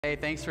Hey,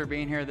 thanks for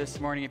being here this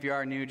morning. If you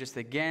are new, just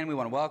again, we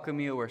want to welcome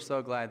you. We're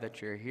so glad that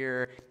you're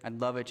here.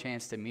 I'd love a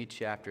chance to meet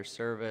you after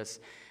service.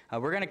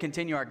 We're going to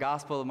continue our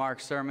Gospel of Mark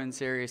sermon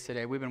series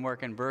today. We've been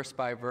working verse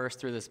by verse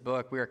through this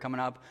book. We are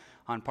coming up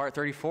on part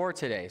 34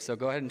 today. So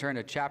go ahead and turn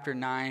to chapter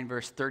 9,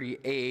 verse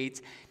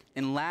 38.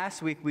 And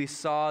last week we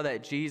saw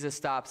that Jesus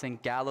stops in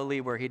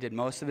Galilee where he did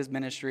most of his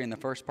ministry in the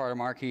first part of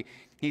Mark.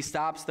 He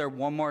stops there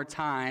one more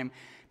time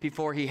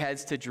before he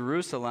heads to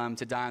Jerusalem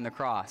to die on the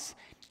cross.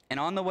 And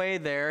on the way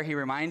there, he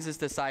reminds his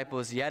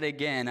disciples yet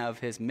again of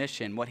his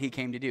mission, what he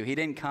came to do. He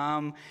didn't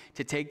come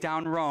to take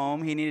down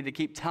Rome. He needed to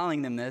keep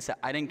telling them this.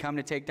 I didn't come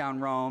to take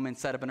down Rome and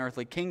set up an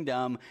earthly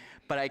kingdom,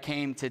 but I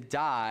came to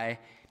die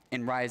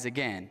and rise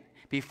again.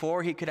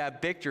 Before he could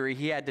have victory,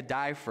 he had to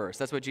die first.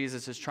 That's what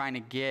Jesus is trying to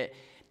get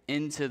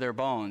into their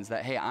bones,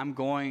 that, hey, I'm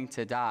going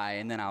to die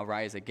and then I'll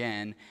rise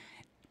again.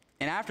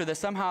 And after this,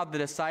 somehow the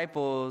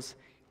disciples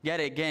yet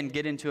again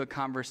get into a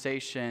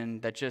conversation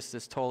that just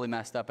is totally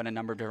messed up in a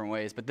number of different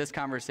ways. But this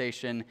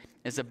conversation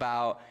is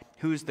about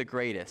who's the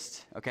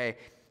greatest, okay?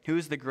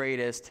 Who's the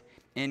greatest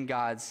in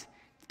God's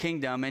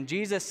kingdom? And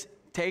Jesus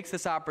takes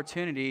this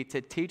opportunity to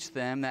teach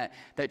them that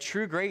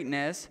true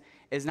greatness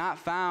is not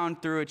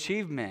found through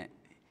achievement.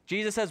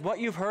 Jesus says what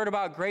you've heard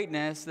about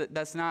greatness,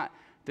 that's not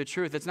the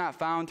truth. It's not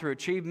found through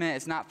achievement.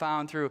 It's not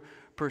found through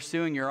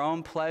pursuing your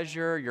own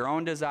pleasure, your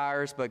own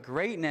desires, but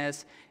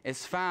greatness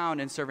is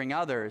found in serving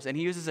others. And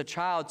he uses a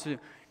child to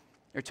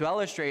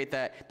illustrate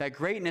that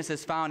greatness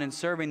is found in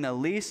serving the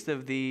least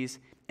of these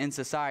in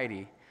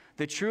society.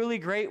 The truly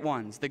great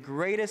ones, the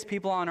greatest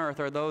people on earth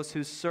are those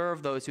who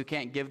serve those who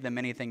can't give them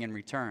anything in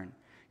return.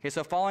 Okay,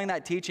 so following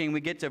that teaching,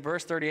 we get to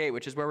verse 38,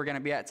 which is where we're going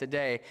to be at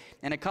today.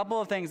 And a couple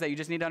of things that you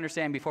just need to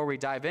understand before we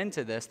dive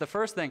into this. The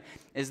first thing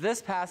is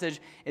this passage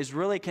is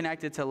really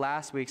connected to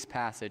last week's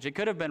passage. It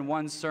could have been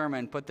one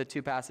sermon, put the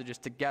two passages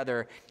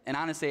together. And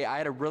honestly, I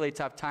had a really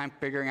tough time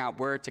figuring out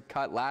where to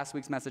cut last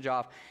week's message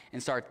off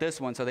and start this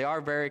one. So they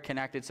are very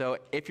connected. So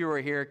if you were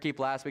here, keep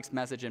last week's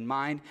message in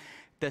mind.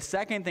 The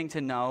second thing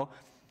to know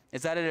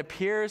is that it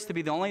appears to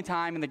be the only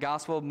time in the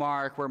Gospel of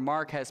Mark where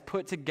Mark has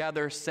put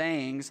together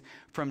sayings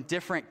from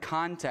different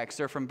contexts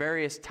or from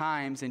various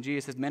times in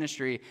Jesus'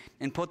 ministry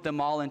and put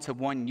them all into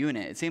one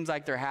unit. It seems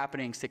like they're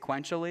happening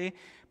sequentially,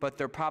 but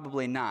they're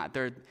probably not.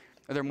 They're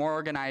more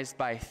organized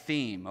by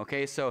theme,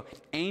 okay? So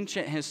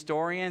ancient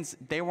historians,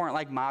 they weren't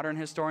like modern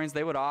historians.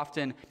 They would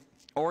often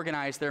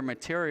organize their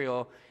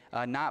material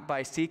not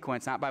by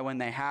sequence, not by when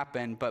they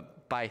happen,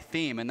 but by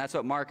theme. And that's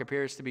what Mark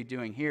appears to be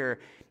doing here.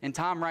 And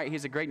Tom Wright,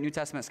 he's a great New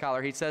Testament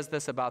scholar. He says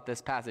this about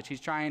this passage.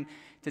 He's trying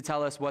to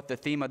tell us what the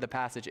theme of the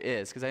passage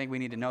is, because I think we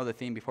need to know the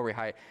theme before we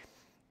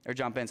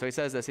jump in. So he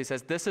says this. He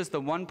says, this is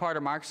the one part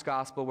of Mark's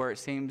gospel where it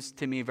seems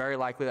to me very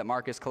likely that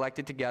Mark has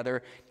collected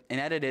together and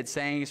edited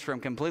sayings from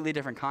completely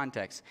different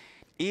contexts.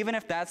 Even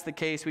if that's the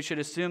case, we should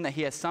assume that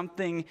he has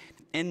something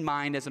in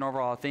mind as an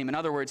overall theme. In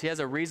other words, he has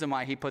a reason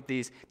why he put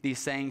these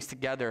sayings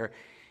together.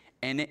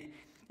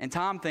 And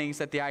Tom thinks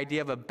that the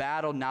idea of a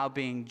battle now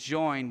being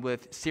joined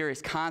with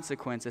serious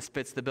consequences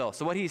fits the bill.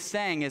 So what he's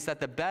saying is that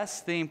the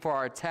best theme for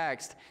our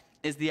text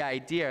is the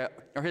idea,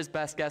 or his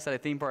best guess at a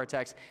theme for our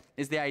text,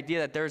 is the idea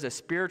that there's a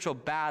spiritual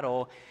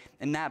battle,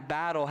 and that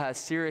battle has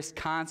serious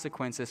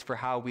consequences for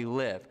how we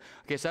live.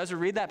 Okay, so as we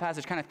read that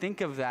passage, kind of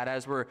think of that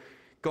as we're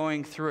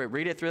going through it.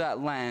 Read it through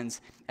that lens.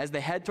 As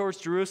they head towards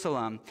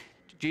Jerusalem,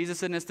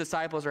 Jesus and his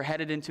disciples are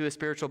headed into a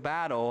spiritual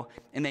battle,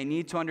 and they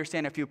need to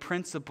understand a few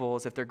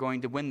principles if they're going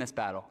to win this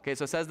battle. Okay,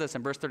 so it says this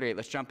in verse 38.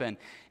 Let's jump in. It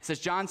says,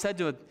 John said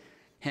to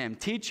him,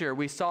 "Teacher,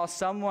 we saw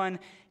someone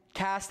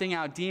casting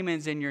out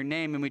demons in your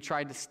name, and we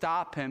tried to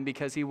stop him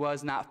because he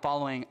was not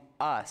following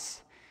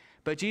us."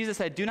 But Jesus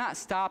said, "Do not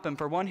stop him,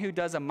 for no one who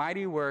does a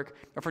mighty work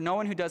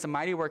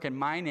in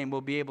my name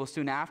will be able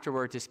soon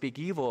afterward to speak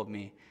evil of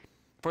me.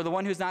 For the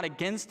one who's not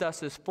against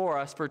us is for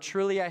us. For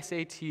truly I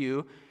say to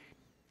you,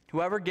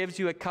 whoever gives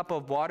you a cup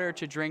of water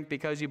to drink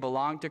because you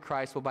belong to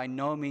Christ will by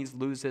no means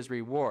lose his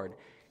reward.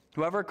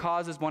 Whoever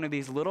causes one of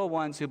these little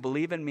ones who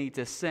believe in me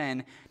to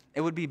sin,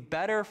 it would be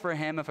better for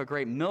him if a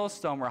great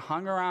millstone were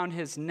hung around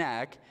his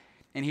neck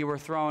and he were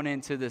thrown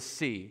into the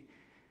sea."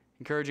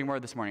 Encouraging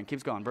word this morning.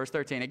 Keeps going. Verse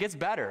 13. It gets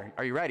better.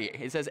 Are you ready?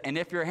 It says, "And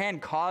if your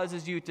hand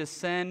causes you to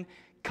sin,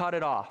 cut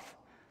it off.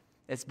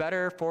 It's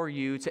better for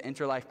you to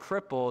enter life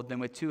crippled than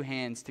with two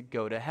hands to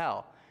go to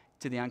hell,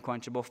 to the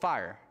unquenchable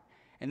fire."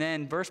 And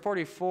then verse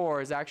 44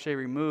 is actually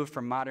removed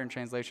from modern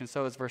translation.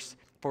 So is verse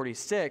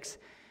 46,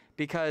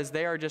 because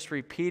they are just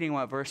repeating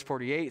what verse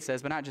 48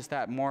 says, but not just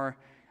that. More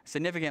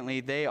significantly,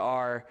 they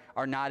are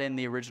not in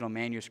the original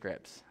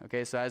manuscripts.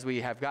 Okay, so as we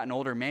have gotten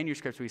older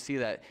manuscripts, we see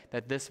that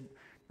this,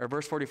 or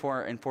verse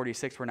 44 and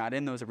 46 were not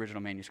in those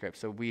original manuscripts.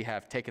 So we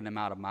have taken them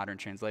out of modern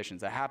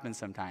translations. That happens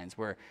sometimes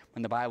where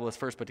when the Bible was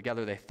first put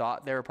together, they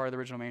thought they were part of the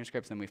original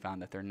manuscripts, and we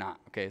found that they're not.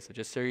 Okay, so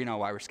just so you know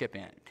why we're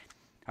skipping it.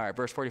 All right,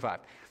 verse 45.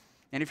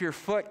 "And if your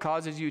foot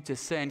causes you to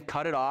sin,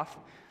 cut it off.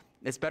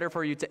 It's better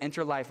for you to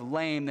enter life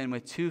lame than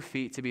with 2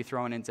 feet to be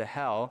thrown into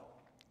hell.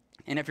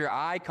 And if your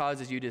eye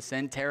causes you to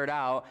sin, tear it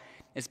out.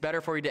 It's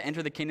better for you to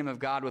enter the kingdom of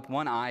God with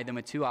one eye than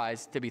with two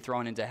eyes to be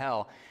thrown into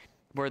hell,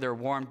 where their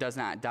warmth does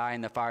not die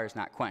and the fire is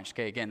not quenched.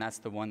 Okay, again, that's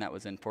the one that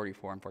was in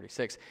 44 and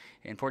 46.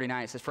 In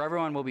 49, it says, for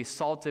everyone will be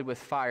salted with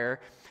fire.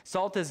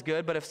 Salt is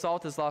good, but if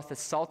salt has lost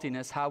its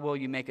saltiness, how will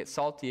you make it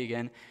salty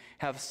again?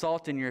 Have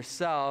salt in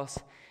yourselves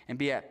and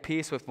be at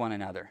peace with one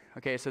another.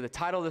 Okay, so the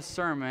title of the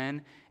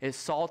sermon is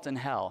Salt in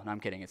Hell. No, I'm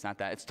kidding, it's not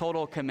that. It's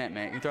Total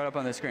Commitment. You can throw it up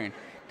on the screen.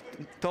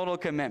 Total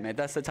Commitment,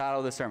 that's the title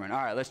of the sermon.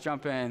 All right, let's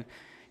jump in.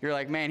 You're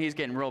like, man, he's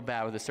getting real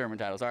bad with the sermon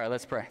titles. All right,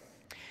 let's pray.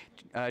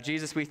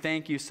 Jesus, we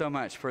thank you so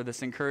much for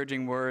this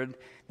encouraging word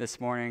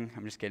this morning.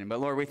 I'm just kidding. But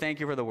Lord, we thank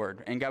you for the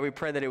word. And God, we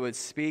pray that it would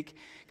speak.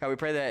 God, we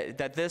pray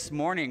that this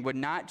morning would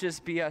not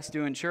just be us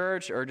doing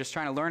church or just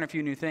trying to learn a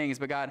few new things.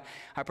 But God,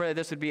 I pray that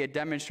this would be a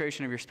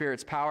demonstration of your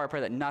Spirit's power. I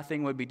pray that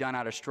nothing would be done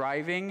out of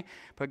striving.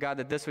 But God,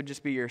 that this would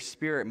just be your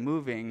Spirit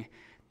moving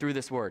through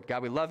this word.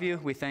 God, we love you.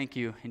 We thank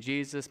you. In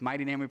Jesus'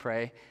 mighty name we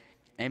pray.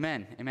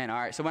 Amen. Amen. All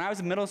right. So when I was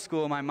in middle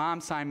school, my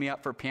mom signed me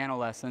up for piano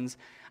lessons.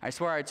 I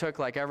swear I took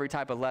like every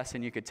type of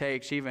lesson you could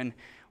take. She even,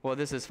 well,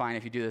 this is fine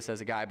if you do this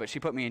as a guy, but she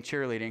put me in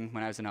cheerleading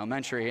when I was in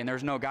elementary, and there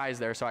was no guys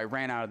there, so I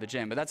ran out of the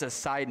gym. But that's a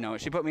side note.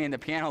 She put me into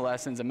piano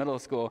lessons in middle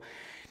school.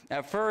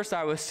 At first,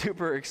 I was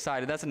super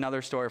excited. That's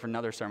another story for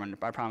another sermon.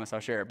 I promise I'll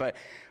share it. But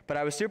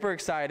I was super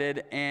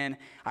excited, and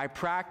I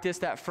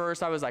practiced at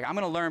first. I was like, I'm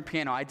going to learn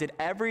piano. I did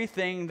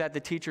everything that the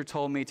teacher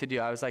told me to do.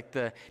 I was like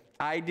the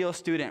ideal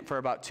student for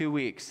about 2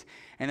 weeks,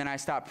 and then I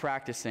stopped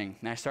practicing,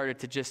 and I started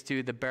to just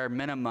do the bare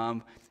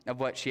minimum of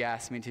what she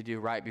asked me to do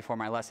right before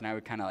my lesson. I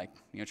would kind of like,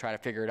 try to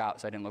figure it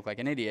out so I didn't look like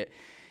an idiot.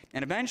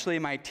 And eventually,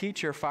 my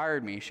teacher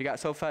fired me. She got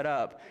so fed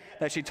up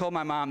that she told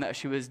my mom that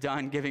she was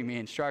done giving me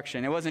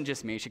instruction. It wasn't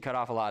just me. She cut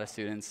off a lot of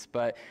students.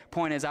 But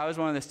point is, I was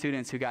one of the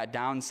students who got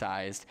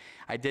downsized.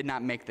 I did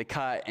not make the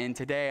cut. And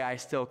today, I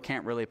still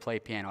can't really play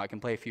piano. I can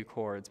play a few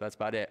chords, but that's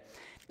about it.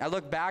 I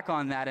look back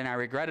on that, and I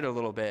regret it a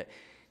little bit.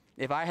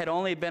 If I had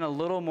only been a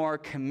little more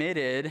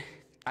committed,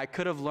 I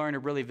could have learned a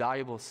really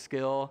valuable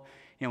skill.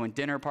 When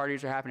dinner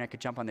parties are happening, I could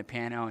jump on the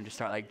piano and just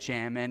start like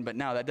jamming. But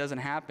no, that doesn't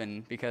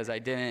happen because I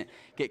didn't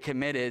get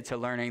committed to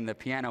learning the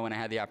piano when I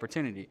had the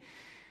opportunity.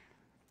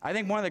 I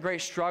think one of the great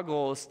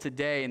struggles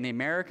today in the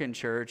American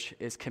church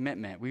is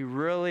commitment. We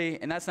really,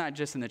 and that's not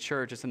just in the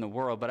church, it's in the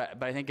world,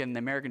 but I think in the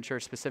American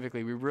church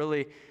specifically, we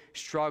really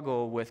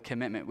struggle with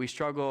commitment. We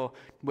struggle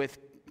with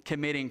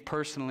committing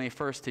personally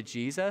first to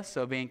Jesus,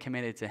 so being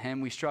committed to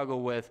him. We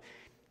struggle with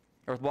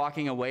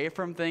walking away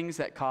from things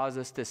that cause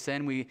us to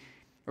sin. We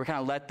kind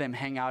of let them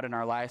hang out in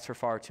our lives for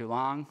far too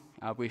long.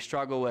 We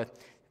struggle with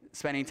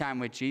spending time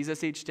with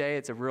Jesus each day.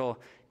 It's a real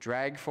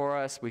drag for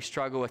us. We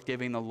struggle with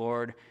giving the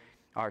Lord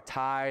our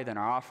tithe and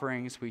our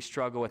offerings. We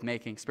struggle with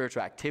making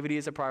spiritual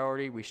activities a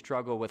priority. We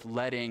struggle with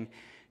letting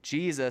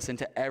Jesus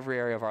into every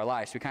area of our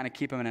lives. We kind of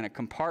keep him in a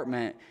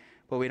compartment,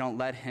 but we don't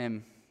let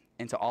him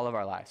into all of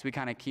our lives. We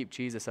kind of keep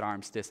Jesus at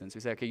arm's distance.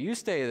 We say, okay, you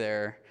stay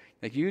there.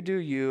 Like, you do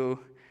you.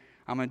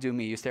 I'm going to do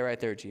me. You stay right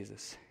there,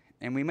 Jesus.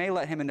 And we may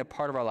let him into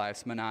part of our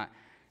lives, but not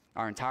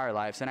our entire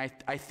lives. And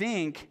I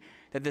think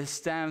that this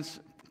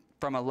stems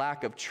from a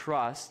lack of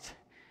trust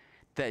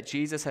that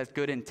Jesus has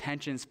good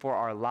intentions for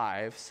our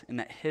lives and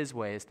that his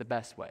way is the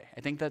best way. I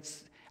think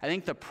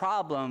the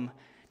problem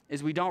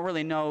is we don't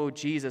really know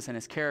Jesus and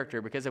his character,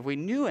 because if we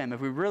knew him,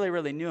 if we really,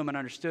 really knew him and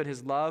understood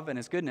his love and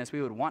his goodness,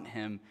 we would want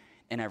him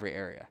in every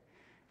area.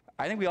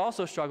 I think we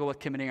also struggle with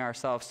committing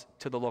ourselves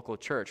to the local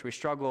church. We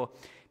struggle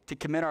to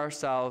commit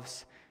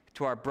ourselves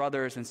to our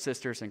brothers and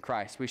sisters in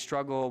Christ. We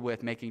struggle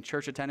with making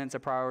church attendance a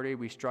priority.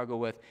 We struggle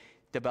with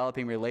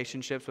developing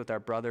relationships with our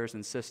brothers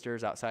and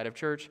sisters outside of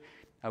church.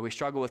 We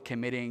struggle with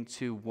committing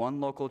to one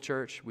local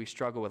church. We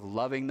struggle with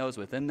loving those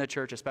within the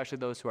church, especially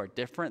those who are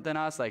different than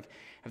us. Like,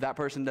 if that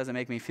person doesn't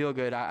make me feel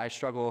good, I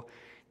struggle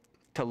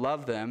to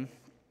love them.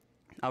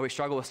 We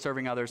struggle with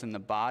serving others in the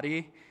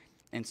body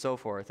and so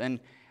forth.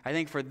 And I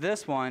think for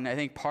this one, I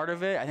think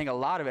a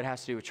lot of it has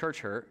to do with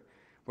church hurt.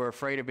 We're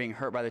afraid of being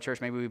hurt by the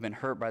church. Maybe we've been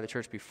hurt by the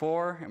church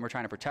before, and we're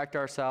trying to protect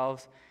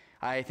ourselves.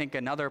 I think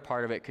another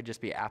part of it could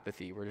just be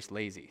apathy. We're just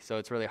lazy. So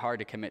it's really hard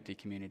to commit to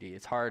community.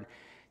 It's hard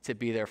to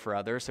be there for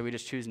others, so we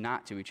just choose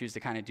not to. We choose to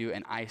kind of do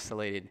an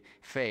isolated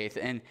faith.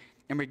 And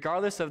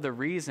regardless of the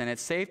reason,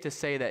 it's safe to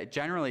say that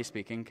generally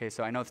speaking, okay,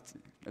 so I know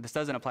this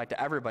doesn't apply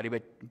to everybody,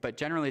 but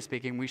generally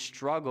speaking, we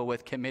struggle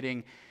with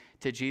committing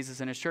to Jesus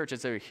and his church.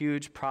 It's a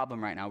huge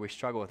problem right now. We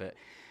struggle with it.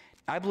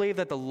 I believe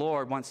that the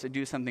Lord wants to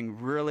do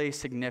something really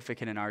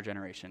significant in our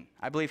generation.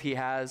 I believe he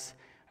has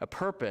a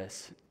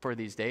purpose for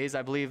these days.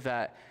 I believe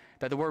that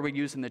the word we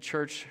use in the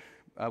church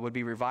would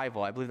be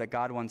revival. I believe that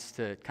God wants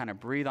to kind of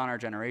breathe on our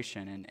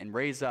generation and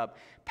raise up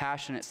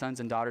passionate sons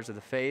and daughters of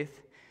the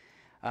faith.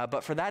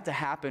 But for that to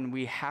happen,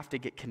 we have to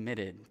get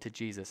committed to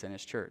Jesus and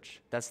his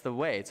church. That's the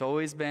way. It's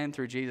always been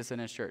through Jesus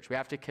and his church. We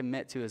have to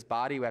commit to his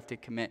body. We have to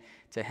commit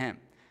to him.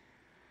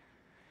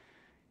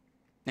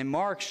 And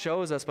Mark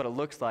shows us what it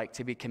looks like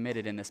to be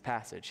committed in this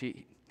passage.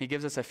 He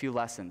gives us a few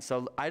lessons.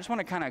 So I just want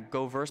to kind of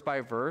go verse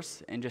by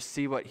verse and just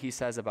see what he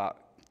says about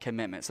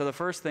commitment. So the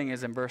first thing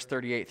is in verse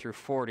 38 through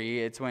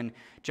 40. It's when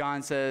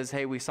John says,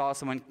 hey, we saw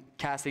someone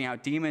casting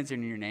out demons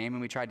in your name,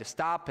 and we tried to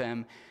stop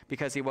him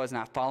because he was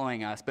not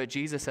following us. But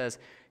Jesus says,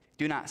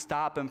 do not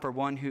stop him, for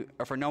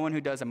no one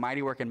who does a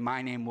mighty work in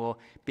my name will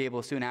be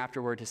able soon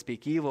afterward to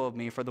speak evil of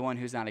me, for the one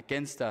who's not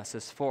against us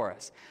is for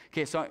us.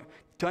 Okay, so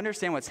to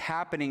understand what's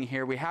happening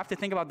here, we have to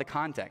think about the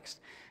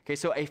context. Okay,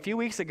 so a few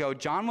weeks ago,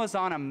 John was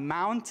on a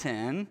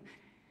mountain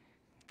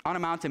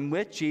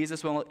with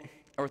Jesus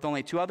with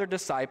only 2 other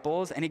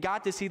disciples, and he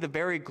got to see the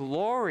very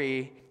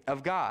glory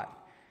of God.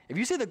 If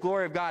you see the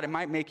glory of God, it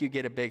might make you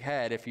get a big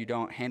head if you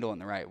don't handle it in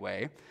the right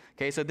way.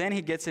 Okay, so then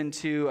he gets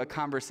into a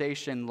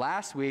conversation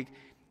last week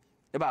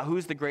about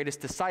who's the greatest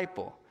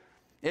disciple.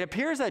 It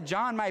appears that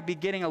John might be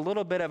getting a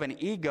little bit of an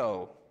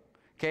ego.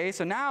 Okay,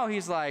 so now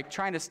he's like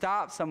trying to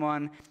stop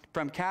someone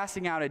from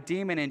casting out a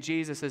demon in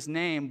Jesus'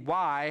 name.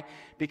 Why?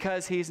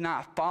 Because he's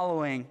not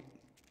following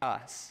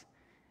us.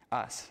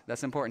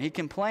 That's important. He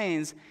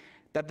complains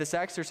that this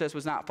exorcist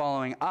was not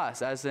following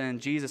us, as in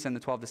Jesus and the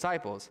 12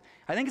 disciples.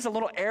 I think it's a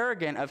little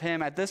arrogant of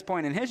him at this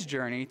point in his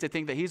journey to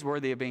think that he's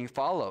worthy of being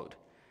followed.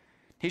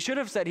 He should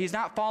have said he's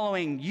not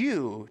following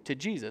you to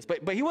Jesus.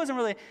 But he wasn't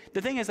really.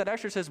 The thing is that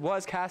exorcist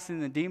was casting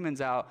the demons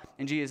out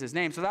in Jesus'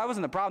 name. So that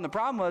wasn't the problem. The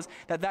problem was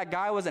that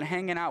guy wasn't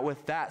hanging out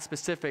with that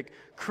specific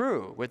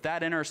crew, with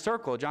that inner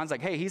circle. John's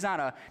like, hey, he's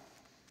not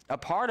a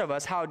part of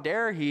us. How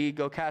dare he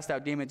go cast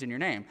out demons in your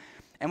name?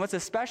 And what's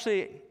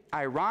especially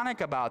ironic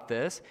about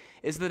this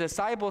is the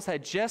disciples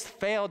had just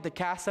failed to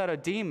cast out a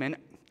demon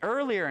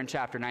earlier in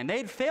chapter 9.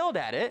 They'd failed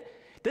at it.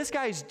 This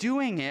guy's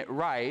doing it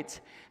right.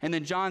 And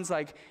then John's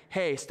like,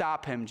 hey,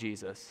 stop him,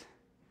 Jesus.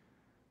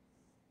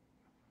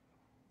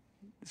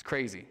 It's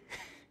crazy.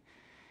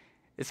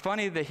 It's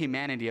funny the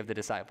humanity of the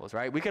disciples,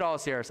 right? We could all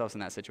see ourselves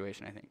in that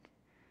situation, I think.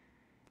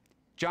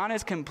 John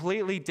is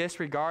completely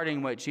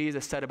disregarding what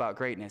Jesus said about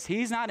greatness.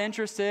 He's not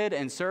interested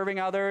in serving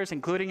others,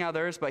 including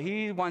others, but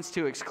he wants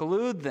to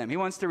exclude them. He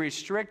wants to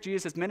restrict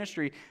Jesus'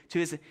 ministry to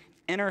his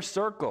inner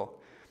circle.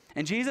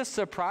 And Jesus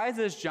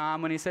surprises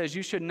John when he says,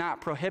 you should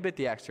not prohibit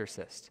the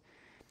exorcist.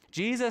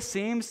 Jesus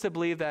seems to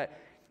believe that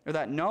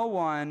no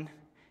one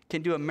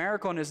can do a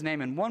miracle in his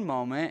name in one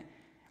moment,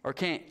 or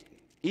can't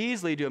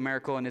easily do a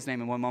miracle in his name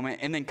in one moment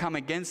and then come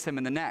against him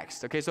in the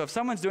next. Okay, so if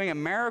someone's doing a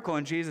miracle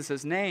in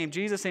Jesus' name,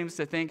 Jesus seems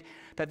to think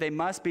that they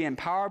must be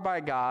empowered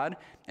by God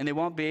and they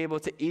won't be able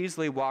to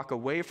easily walk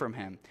away from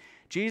him.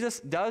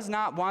 Jesus does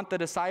not want the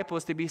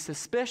disciples to be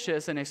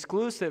suspicious and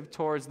exclusive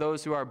towards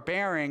those who are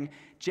bearing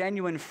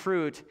genuine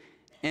fruit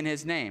in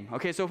his name.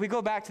 Okay, so if we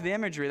go back to the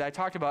imagery that I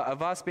talked about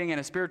of us being in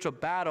a spiritual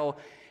battle,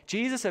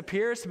 Jesus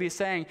appears to be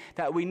saying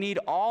that we need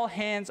all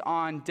hands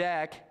on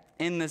deck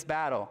in this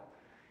battle.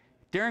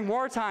 During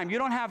wartime, you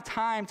don't have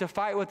time to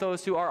fight with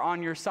those who are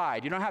on your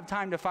side. You don't have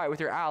time to fight with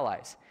your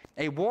allies.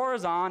 A war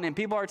is on, and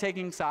people are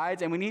taking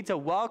sides, and we need to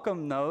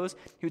welcome those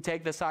who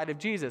take the side of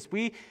Jesus.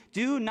 We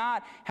do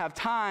not have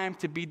time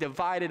to be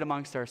divided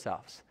amongst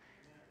ourselves.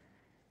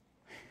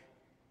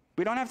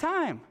 We don't have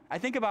time. I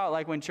think about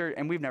like when church,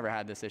 and we've never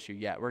had this issue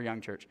yet. We're a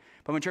young church.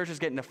 But when churches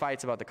get into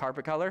fights about the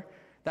carpet color,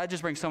 that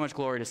just brings so much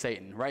glory to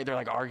Satan, right? They're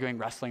like arguing,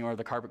 wrestling over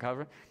the carpet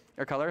color.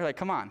 Like,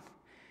 come on.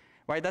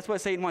 Right? That's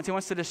what Satan wants. He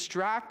wants to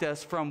distract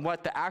us from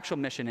what the actual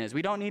mission is.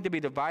 We don't need to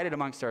be divided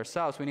amongst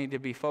ourselves. We need to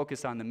be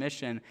focused on the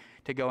mission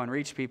to go and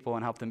reach people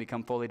and help them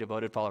become fully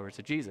devoted followers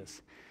of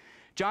Jesus.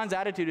 John's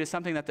attitude is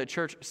something that the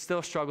church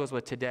still struggles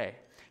with today.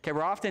 Okay,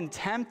 we're often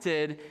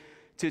tempted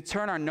to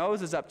turn our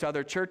noses up to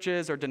other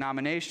churches or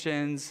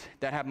denominations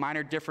that have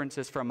minor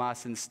differences from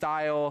us in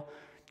style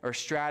or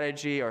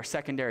strategy or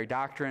secondary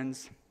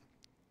doctrines.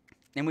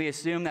 And we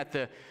assume that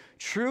the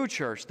true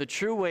church, the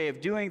true way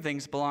of doing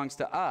things belongs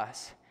to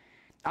us.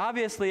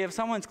 Obviously, if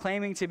someone's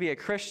claiming to be a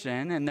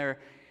Christian and they're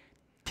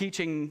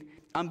teaching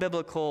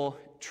unbiblical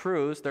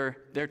truths,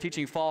 they're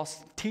teaching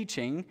false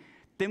teaching,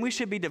 then we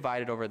should be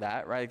divided over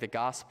that, right? Like the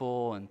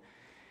gospel and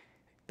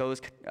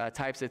those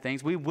types of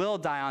things. We will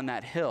die on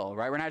that hill,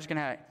 right? We're not just going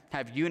to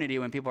have unity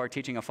when people are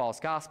teaching a false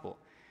gospel.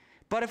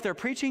 But if they're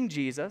preaching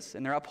Jesus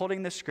and they're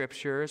upholding the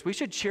scriptures, we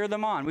should cheer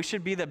them on. We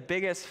should be the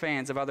biggest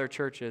fans of other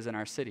churches in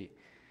our city.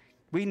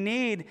 We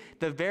need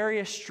the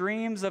various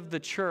streams of the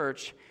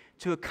church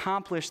to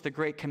accomplish the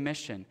Great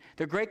Commission.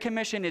 The Great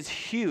Commission is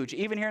huge.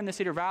 Even here in the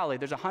Cedar Valley,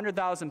 there's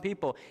 100,000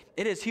 people.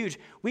 It is huge.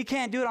 We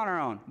can't do it on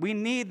our own. We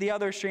need the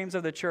other streams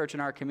of the church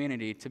in our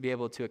community to be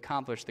able to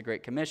accomplish the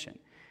Great Commission.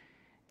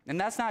 And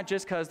that's not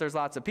just because there's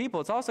lots of people.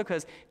 It's also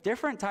because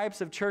different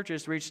types of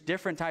churches reach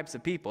different types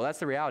of people. That's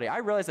the reality. I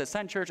realize that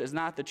Sent Church is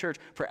not the church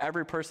for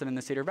every person in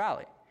the Cedar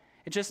Valley.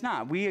 It's just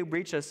not. We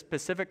reach a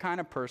specific kind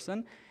of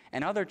person,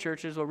 and other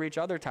churches will reach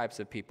other types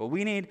of people.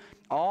 We need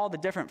all the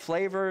different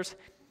flavors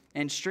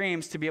and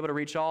streams to be able to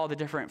reach all the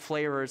different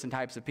flavors and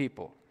types of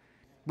people.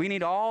 We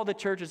need all the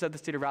churches of the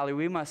Cedar Valley.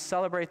 We must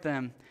celebrate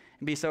them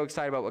and be so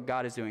excited about what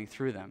God is doing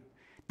through them.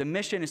 The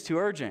mission is too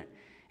urgent,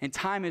 and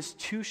time is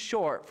too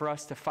short for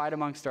us to fight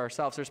amongst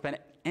ourselves or spend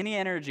any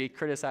energy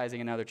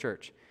criticizing another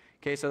church.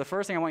 Okay, so the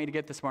first thing I want you to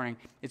get this morning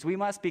is we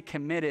must be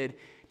committed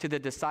to the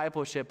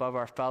discipleship of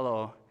our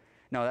fellow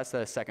No, that's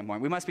the second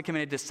point. We must be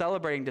committed to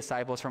celebrating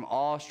disciples from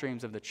all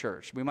streams of the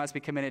church. We must be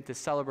committed to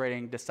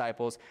celebrating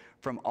disciples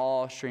from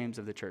all streams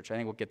of the church. I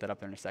think we'll get that up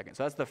there in a second.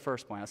 So that's the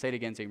first point. I'll say it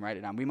again so you can write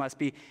it down. We must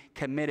be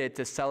committed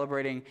to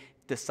celebrating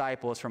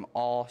disciples from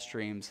all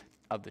streams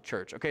of the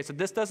church. Okay, so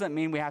this doesn't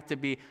mean we have to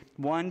be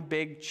one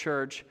big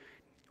church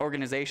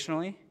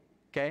organizationally,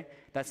 okay?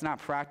 That's not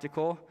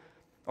practical.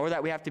 Or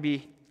that we have to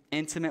be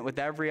intimate with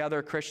every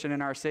other Christian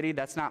in our city.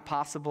 That's not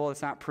possible.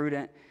 It's not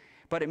prudent.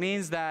 But it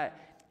means that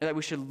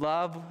we should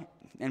love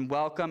and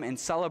welcome and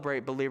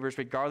celebrate believers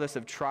regardless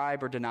of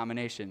tribe or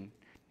denomination.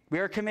 We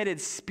are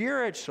committed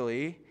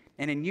spiritually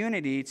and in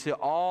unity to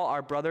all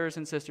our brothers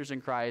and sisters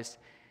in Christ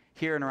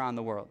here and around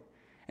the world.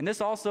 And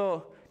this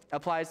also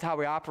applies to how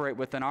we operate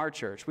within our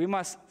church. We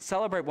must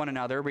celebrate one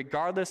another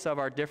regardless of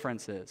our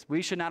differences.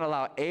 We should not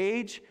allow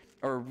age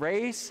or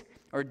race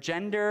or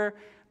gender,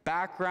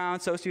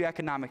 background,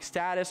 socioeconomic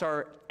status,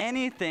 or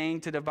anything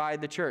to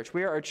divide the church.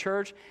 We are a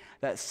church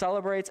that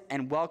celebrates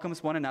and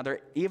welcomes one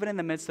another, even in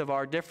the midst of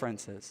our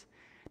differences.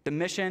 The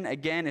mission,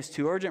 again, is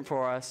too urgent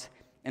for us,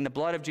 and the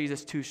blood of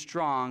Jesus too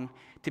strong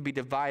to be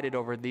divided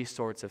over these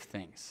sorts of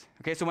things.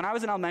 Okay, so when I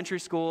was in elementary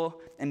school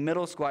and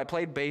middle school, I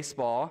played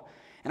baseball,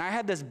 and I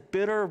had this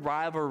bitter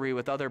rivalry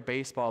with other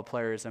baseball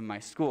players in my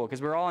school,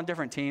 because we were all on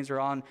different teams. We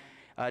were on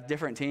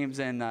different teams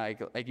in like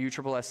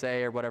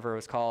USSSA or whatever it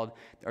was called,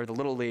 or the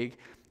Little League.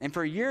 And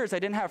for years, I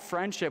didn't have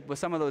friendship with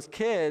some of those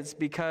kids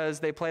because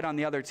they played on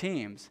the other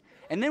teams.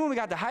 And then when we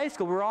got to high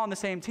school, we were all on the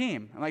same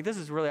team. I'm like, this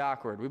is really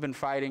awkward. We've been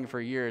fighting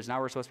for years. Now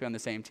we're supposed to be on the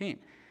same team.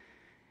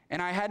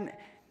 And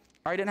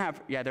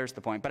there's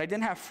the point. But I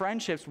didn't have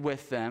friendships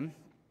with them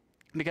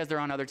because they're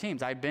on other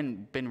teams. I'd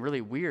been really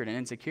weird and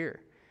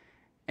insecure.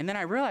 And then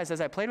I realized as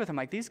I played with them,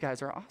 like, these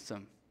guys are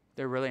awesome.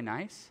 They're really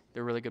nice.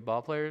 They're really good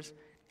ball players.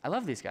 I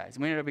love these guys.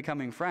 We ended up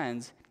becoming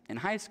friends in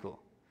high school.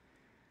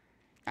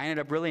 I ended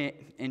up really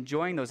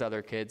enjoying those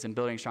other kids and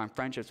building strong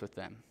friendships with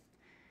them.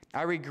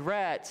 I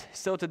regret,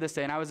 still to this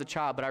day, and I was a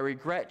child, but I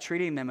regret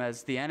treating them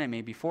as the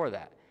enemy before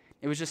that.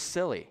 It was just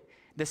silly.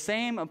 The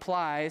same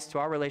applies to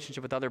our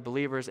relationship with other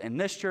believers in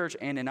this church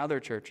and in other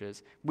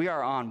churches. We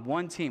are on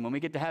one team. When we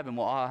get to heaven,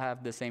 we'll all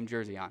have the same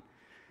jersey on.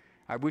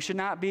 We should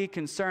not be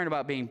concerned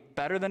about being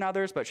better than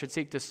others, but should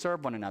seek to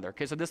serve one another.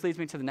 Okay, so this leads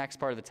me to the next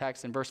part of the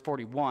text. In verse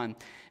 41, it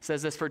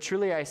says this, "For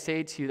truly I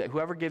say to you that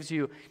whoever gives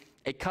you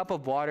a cup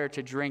of water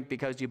to drink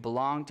because you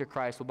belong to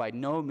Christ will by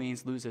no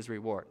means lose his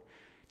reward.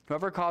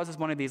 Whoever causes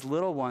one of these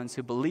little ones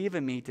who believe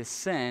in me to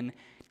sin,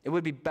 it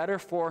would be better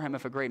for him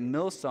if a great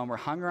millstone were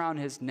hung around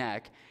his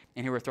neck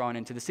and he were thrown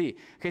into the sea."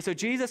 Okay, so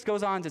Jesus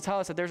goes on to tell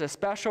us that there's a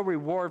special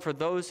reward for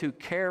those who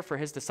care for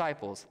his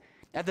disciples.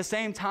 At the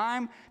same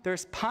time,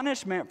 there's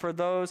punishment for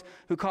those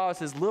who cause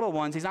his little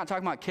ones. He's not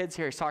talking about kids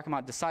here. He's talking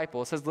about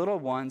disciples, his little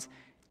ones,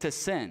 to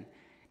sin.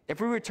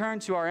 If we return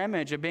to our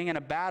image of being in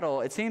a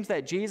battle, it seems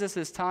that Jesus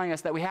is telling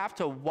us that we have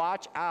to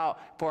watch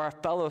out for our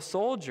fellow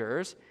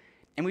soldiers,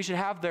 and we should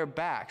have their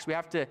backs. We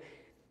have to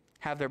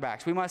have their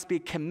backs. We must be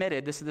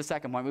committed. This is the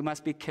second one. We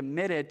must be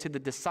committed to the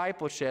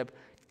discipleship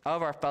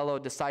of our fellow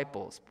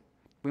disciples.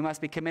 We must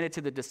be committed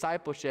to the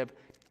discipleship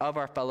of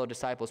our fellow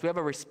disciples. We have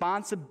a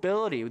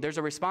responsibility. There's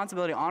a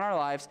responsibility on our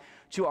lives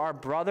to our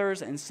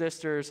brothers and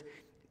sisters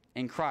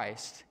in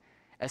Christ,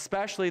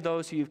 especially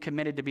those who you've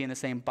committed to be in the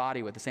same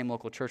body with, the same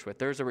local church with.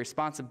 There's a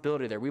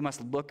responsibility there. We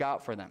must look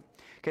out for them.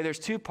 Okay, there's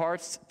two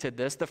parts to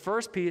this. The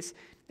first piece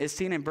is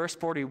seen in verse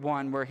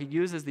 41, where he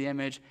uses the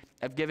image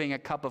of giving a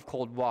cup of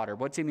cold water.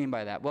 What's he mean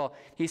by that? Well,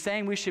 he's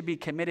saying we should be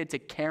committed to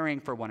caring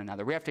for one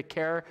another. We have to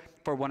care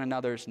for one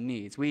another's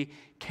needs. We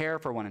care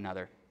for one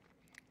another.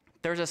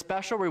 There's a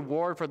special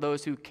reward for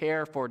those who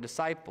care for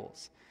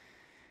disciples.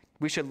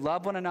 We should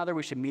love one another.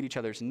 We should meet each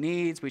other's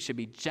needs. We should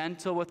be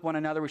gentle with one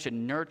another. We should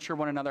nurture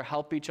one another,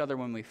 help each other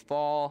when we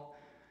fall.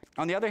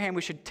 On the other hand,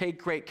 we should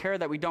take great care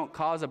that we don't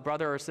cause a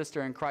brother or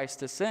sister in Christ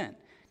to sin.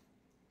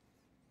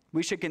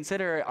 We should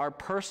consider our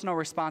personal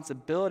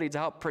responsibility to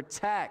help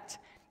protect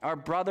our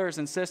brothers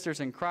and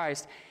sisters in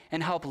Christ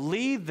and help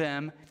lead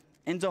them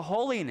into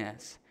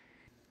holiness.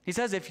 He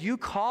says if you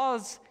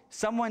cause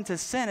someone to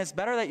sin, it's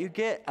better that you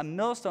get a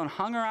millstone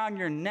hung around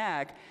your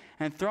neck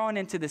and thrown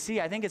into the sea.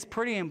 I think it's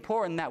pretty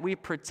important that we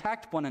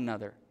protect one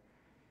another.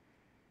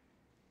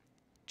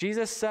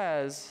 Jesus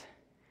says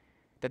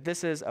that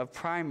this is of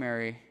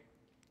primary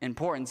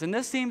importance. And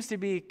this seems to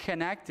be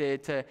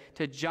connected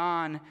to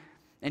John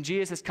and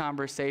Jesus'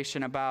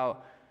 conversation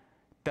about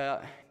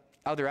the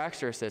other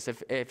exorcists,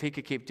 if he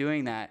could keep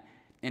doing that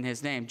in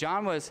his name.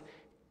 John was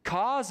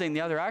causing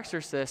the other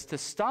exorcists to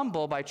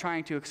stumble by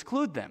trying to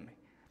exclude them.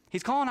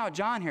 He's calling out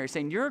John here. He's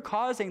saying, you're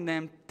causing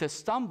them to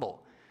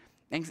stumble.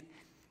 And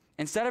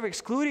instead of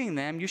excluding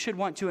them, you should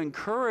want to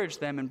encourage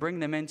them and bring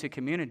them into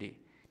community.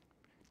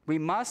 We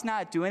must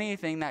not do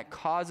anything that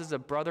causes a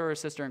brother or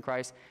sister in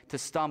Christ to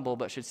stumble,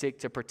 but should seek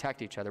to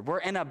protect each other. We're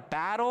in a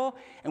battle,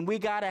 and we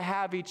got to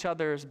have each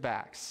other's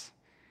backs.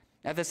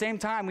 At the same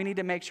time, we need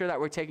to make sure that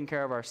we're taking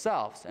care of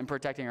ourselves and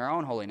protecting our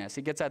own holiness.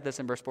 He gets at this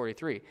in verse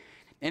 43.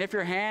 And if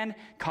your hand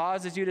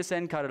causes you to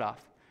sin, cut it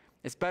off.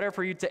 It's better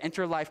for you to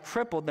enter life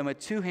crippled than with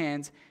two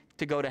hands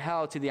to go to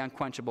hell, to the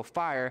unquenchable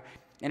fire.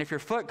 And if your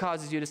foot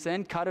causes you to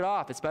sin, cut it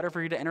off. It's better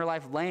for you to enter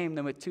life lame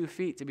than with 2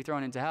 feet to be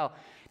thrown into hell.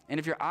 And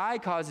if your eye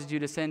causes you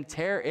to sin,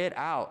 tear it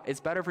out. It's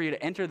better for you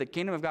to enter the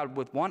kingdom of God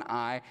with 1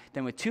 eye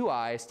than with 2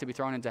 eyes to be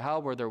thrown into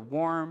hell, where the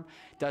worm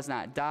does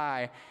not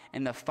die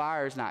and the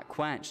fire is not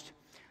quenched.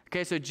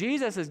 Okay, so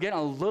Jesus is getting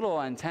a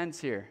little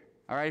intense here.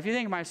 All right, if you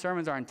think my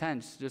sermons are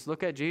intense, just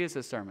look at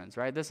Jesus' sermons,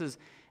 right? This is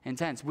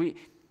intense.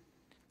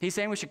 He's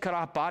saying we should cut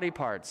off body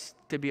parts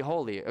to be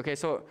holy. Okay,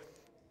 so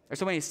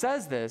when he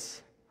says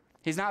this,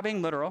 he's not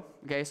being literal.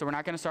 Okay, so we're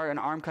not going to start an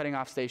arm cutting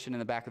off station in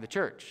the back of the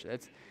church.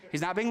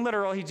 He's not being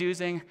literal. He's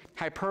using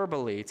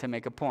hyperbole to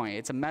make a point.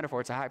 It's a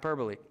metaphor. It's a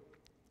hyperbole.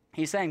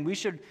 He's saying we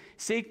should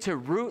seek to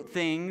root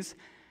things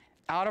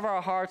out of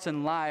our hearts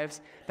and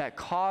lives that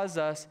cause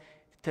us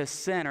to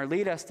sin or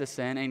lead us to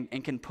sin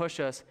and can push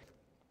us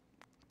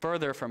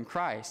further from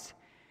Christ.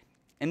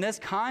 In this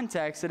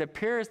context, it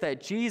appears that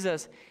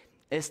Jesus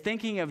is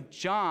thinking of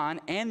John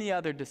and the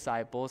other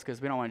disciples, because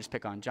we don't want to just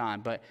pick on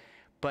John, but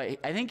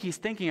I think he's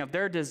thinking of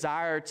their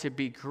desire to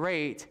be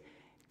great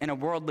in a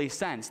worldly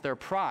sense, their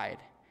pride.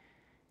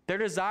 Their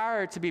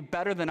desire to be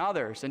better than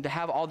others and to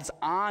have all this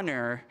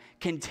honor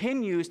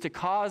continues to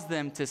cause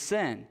them to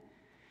sin.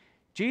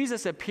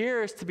 Jesus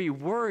appears to be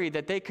worried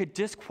that they could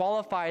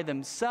disqualify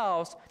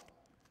themselves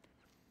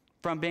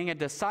from being a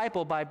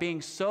disciple by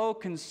being so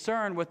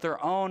concerned with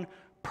their own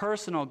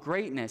personal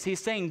greatness.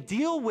 He's saying,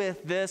 deal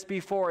with this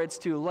before it's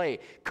too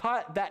late.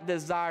 Cut that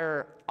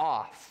desire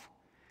off.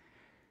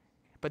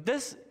 But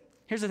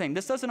here's the thing.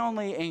 This doesn't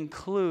only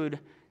include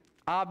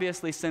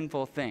obviously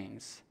sinful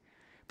things,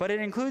 but it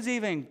includes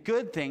even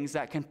good things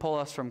that can pull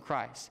us from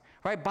Christ.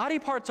 Right? Body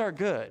parts are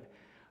good.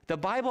 The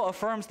Bible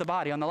affirms the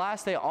body. On the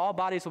last day, all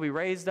bodies will be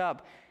raised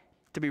up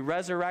to be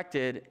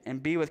resurrected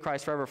and be with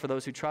Christ forever for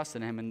those who trust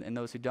in him and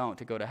those who don't,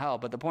 to go to hell.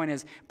 But the point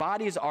is,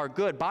 bodies are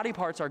good. Body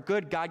parts are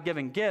good,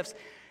 God-given gifts.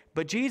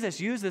 But Jesus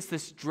uses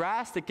this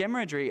drastic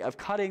imagery of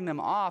cutting them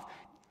off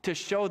to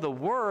show the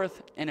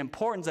worth and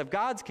importance of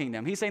God's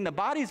kingdom. He's saying the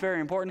body is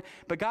very important,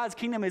 but God's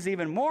kingdom is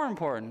even more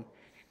important.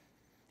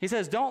 He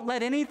says, don't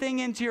let anything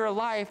into your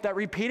life that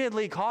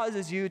repeatedly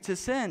causes you to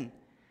sin.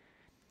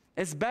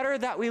 It's better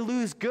that we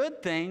lose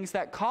good things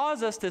that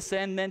cause us to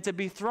sin than to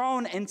be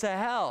thrown into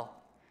hell.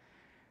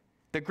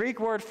 The Greek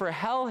word for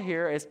hell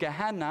here is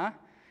Gehenna,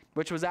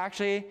 which was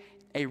actually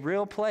a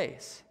real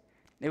place.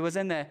 It was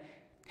in the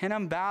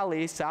Hinnom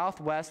Valley,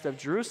 southwest of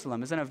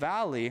Jerusalem. It was in a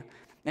valley,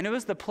 and it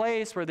was the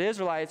place where the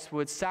Israelites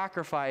would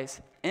sacrifice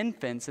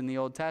infants in the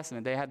Old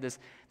Testament. They had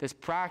this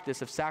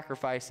practice of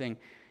sacrificing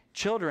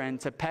children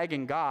to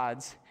pagan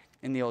gods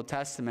in the Old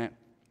Testament.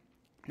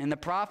 And the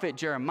prophet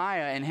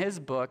Jeremiah, in his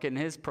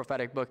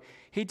prophetic book,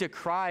 he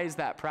decries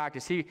that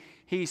practice.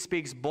 He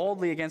speaks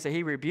boldly against it.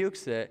 He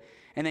rebukes it.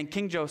 And then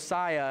King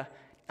Josiah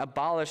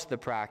abolished the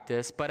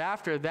practice. But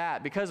after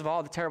that, because of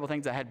all the terrible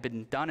things that had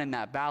been done in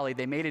that valley,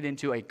 they made it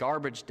into a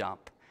garbage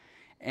dump.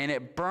 And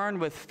it burned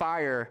with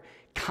fire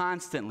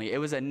constantly. It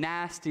was a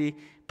nasty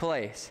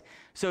place.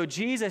 So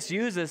Jesus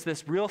uses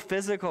this real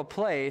physical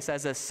place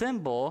as a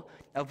symbol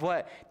of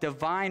what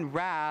divine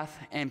wrath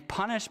and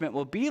punishment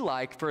will be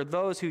like for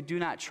those who do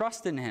not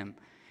trust in him.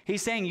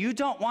 He's saying, you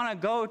don't want to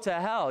go to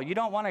hell. You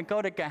don't want to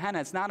go to Gehenna.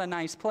 It's not a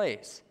nice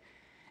place.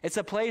 It's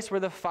a place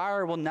where the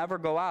fire will never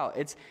go out.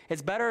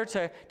 It's better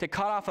to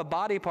cut off a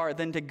body part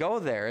than to go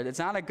there. It's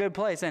not a good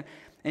place.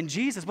 And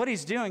Jesus, what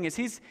he's doing is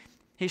he's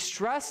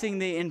stressing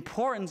the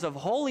importance of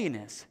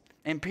holiness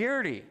and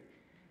purity.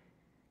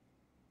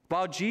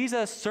 While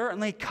Jesus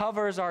certainly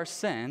covers our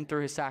sin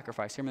through his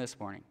sacrifice, hear me this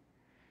morning.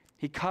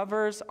 He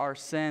covers our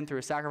sin through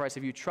his sacrifice.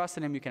 If you trust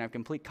in him, you can have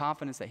complete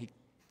confidence that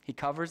he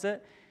covers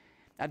it.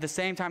 At the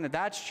same time that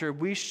that's true,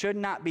 we should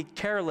not be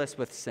careless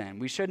with sin.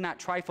 We should not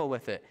trifle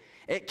with it.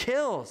 It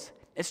kills.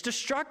 It's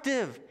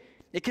destructive.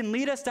 It can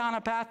lead us down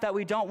a path that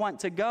we don't want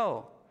to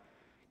go.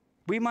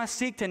 We must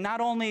seek to not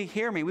only,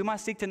 hear me, we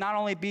must seek to not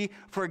only be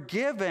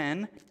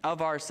forgiven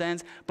of our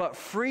sins, but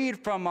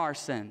freed from our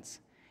sins.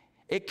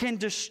 It can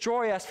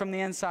destroy us from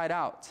the inside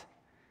out.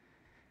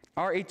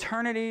 Our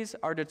eternities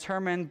are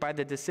determined by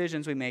the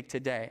decisions we make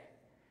today.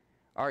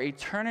 Our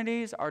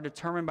eternities are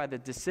determined by the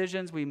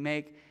decisions we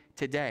make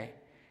today.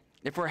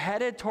 If we're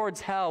headed towards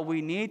hell,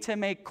 we need to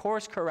make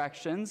course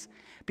corrections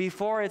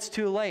before it's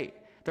too late.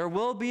 There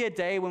will be a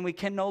day when we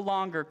can no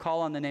longer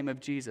call on the name of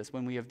Jesus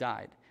when we have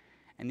died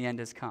and the end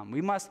has come.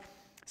 We must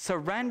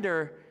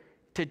surrender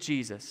to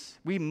Jesus.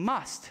 We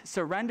must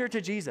surrender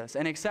to Jesus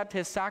and accept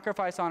his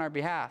sacrifice on our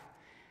behalf.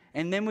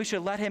 And then we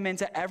should let him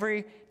into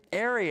every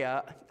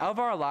area of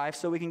our life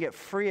so we can get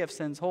free of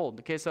sin's hold.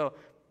 Okay, so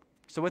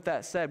with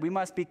that said, we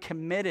must be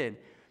committed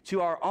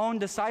to our own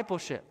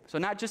discipleship. So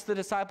not just the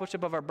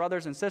discipleship of our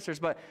brothers and sisters,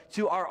 but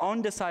to our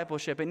own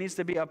discipleship. It needs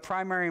to be of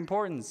primary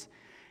importance.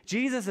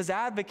 Jesus is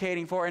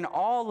advocating for an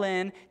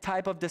all-in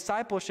type of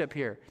discipleship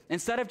here.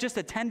 Instead of just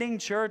attending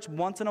church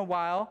once in a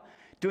while,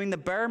 doing the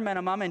bare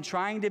minimum and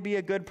trying to be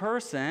a good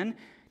person,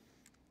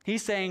 they're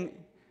saying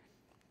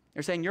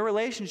your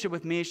relationship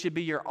with me should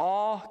be your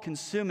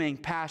all-consuming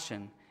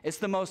passion. It's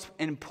the most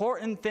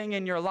important thing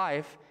in your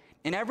life,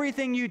 And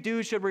everything you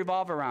do should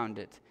revolve around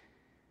it.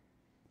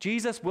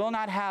 Jesus will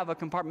not have a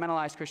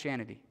compartmentalized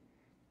Christianity.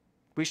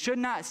 We should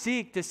not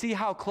seek to see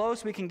how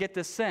close we can get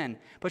to sin,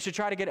 but should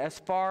try to get as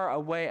far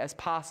away as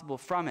possible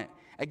from it.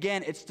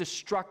 Again, it's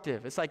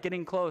destructive. It's like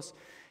getting close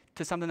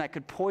to something that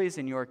could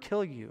poison you or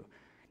kill you.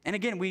 And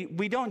again, we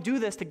don't do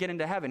this to get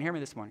into heaven. Hear me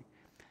this morning.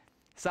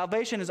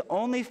 Salvation is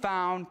only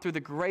found through the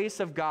grace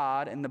of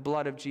God and the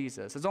blood of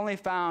Jesus. It's only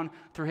found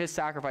through his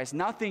sacrifice.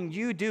 Nothing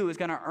you do is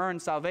going to earn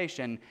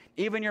salvation.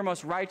 Even your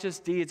most righteous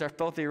deeds are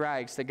filthy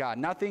rags to God.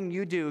 Nothing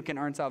you do can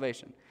earn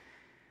salvation.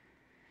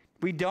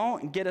 We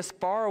don't get as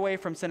far away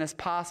from sin as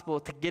possible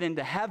to get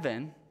into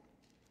heaven,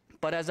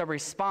 but as a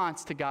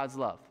response to God's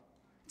love.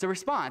 It's a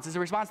response. It's a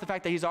response to the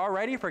fact that he's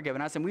already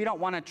forgiven us, and we don't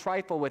want to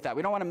trifle with that.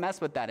 We don't want to mess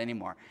with that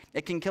anymore.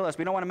 It can kill us.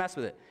 We don't want to mess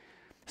with it.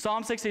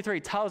 Psalm 63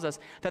 tells us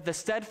that the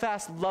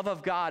steadfast love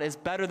of God is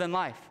better than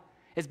life.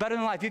 It's better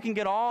than life. You can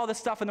get all the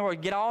stuff in the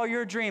world, get all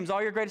your dreams,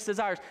 all your greatest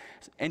desires.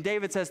 And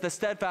David says the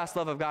steadfast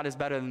love of God is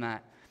better than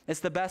that. It's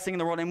the best thing in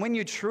the world. And when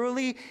you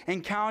truly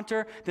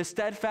encounter the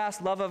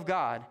steadfast love of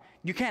God,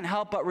 you can't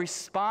help but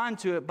respond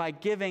to it by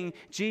giving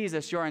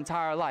Jesus your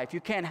entire life.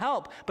 You can't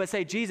help but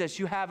say, Jesus,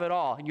 you have it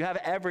all. You have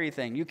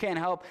everything. You can't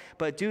help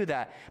but do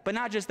that. But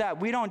not just that.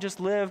 We don't just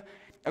live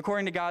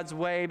according to God's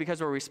way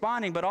because we're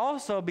responding, but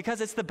also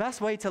because it's the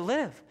best way to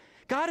live.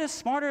 God is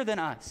smarter than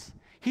us.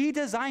 He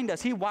designed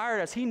us. He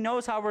wired us. He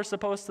knows how we're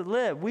supposed to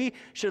live. We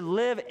should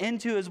live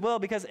into his will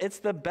because it's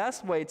the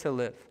best way to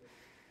live.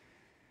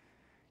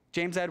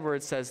 James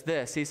Edwards says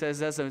this. He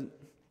says,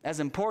 as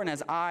important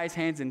as eyes,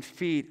 hands, and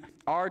feet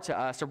are to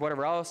us, or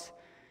whatever else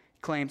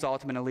claims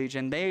ultimate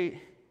allegiance, they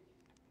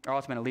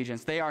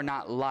are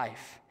not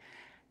life.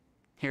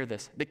 Hear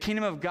this. The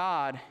kingdom of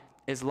God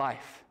is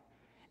life.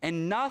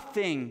 And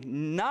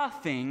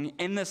nothing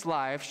in this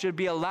life should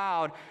be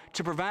allowed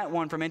to prevent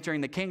one from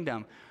entering the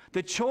kingdom.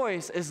 The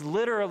choice is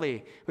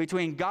literally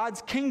between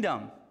God's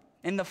kingdom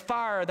and the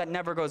fire that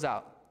never goes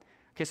out.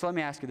 Okay, so let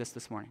me ask you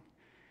this morning.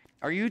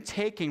 Are you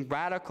taking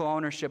radical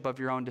ownership of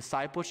your own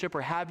discipleship,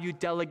 or have you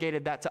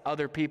delegated that to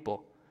other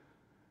people?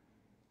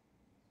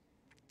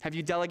 Have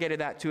you delegated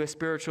that to a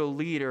spiritual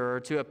leader or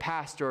to a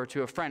pastor or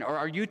to a friend? Or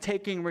are you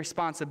taking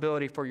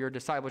responsibility for your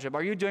discipleship?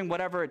 Are you doing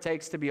whatever it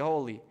takes to be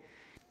holy?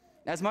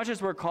 As much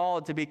as we're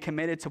called to be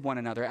committed to one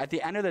another, at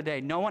the end of the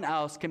day, no one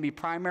else can be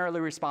primarily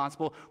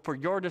responsible for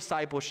your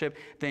discipleship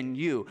than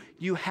you.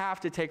 You have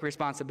to take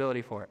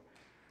responsibility for it.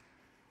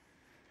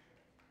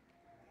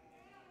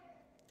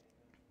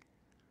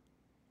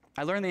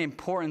 I learned the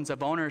importance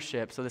of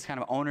ownership, so this kind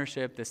of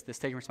ownership, this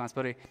taking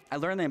responsibility, I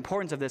learned the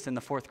importance of this in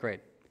the 4th grade.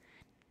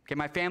 Okay,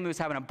 my family was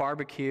having a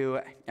barbecue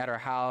at our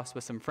house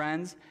with some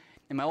friends,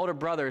 and my older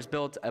brothers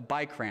built a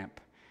bike ramp.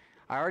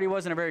 I already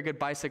wasn't a very good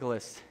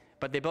bicyclist,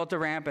 but they built a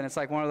ramp, and it's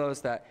like one of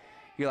those that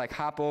you like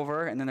hop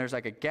over, and then there's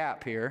like a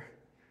gap here.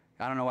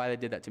 I don't know why they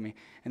did that to me.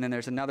 And then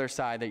there's another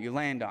side that you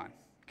land on.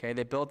 Okay,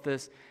 they built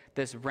this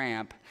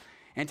ramp.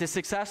 And to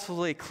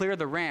successfully clear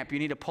the ramp, you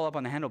need to pull up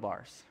on the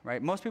handlebars, right?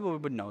 Most people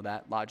would know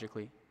that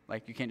logically.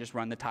 Like, you can't just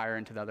run the tire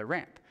into the other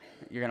ramp.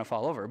 You're going to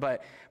fall over.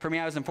 But for me,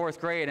 I was in 4th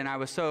grade, and I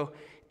was so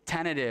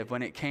tentative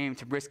when it came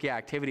to risky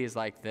activities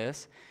like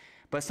this.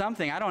 But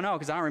something, I don't know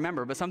because I don't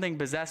remember, but something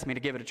possessed me to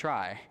give it a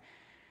try.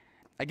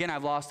 Again,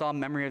 I've lost all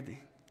memory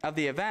of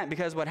the event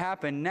because what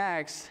happened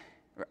next,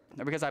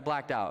 because I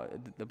blacked out,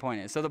 the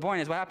point is. So the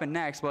point is, what happened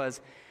next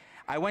was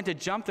I went to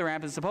jump the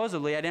ramp, and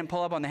supposedly I didn't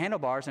pull up on the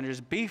handlebars and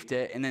just beefed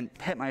it and then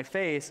hit my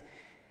face.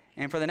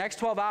 And for the next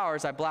 12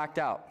 hours, I blacked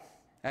out.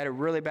 I had a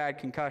really bad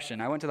concussion.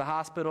 I went to the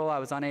hospital. I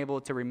was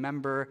unable to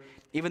remember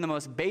even the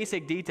most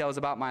basic details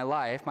about my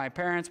life. My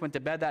parents went to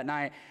bed that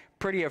night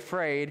pretty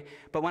afraid,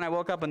 but when I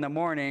woke up in the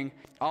morning,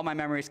 all my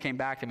memories came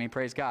back to me,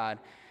 praise God,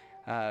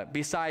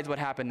 besides what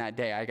happened that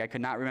day. I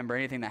could not remember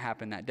anything that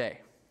happened that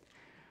day.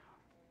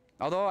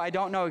 Although I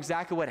don't know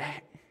exactly what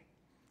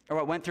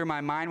went through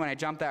my mind when I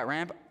jumped that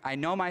ramp, I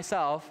know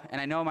myself, and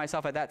I know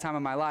myself at that time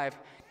of my life,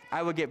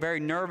 I would get very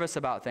nervous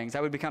about things.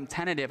 I would become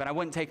tentative, and I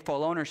wouldn't take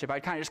full ownership.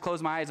 I'd kind of just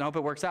close my eyes and hope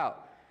it works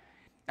out.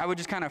 I would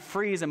just kind of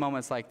freeze in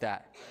moments like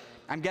that.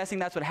 I'm guessing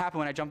that's what happened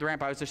when I jumped the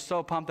ramp. I was just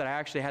so pumped that I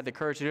actually had the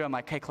courage to do it. I'm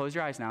like, hey, close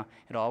your eyes now.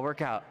 It'll all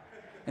work out.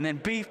 And then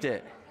beefed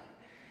it.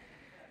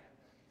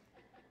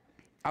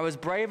 I was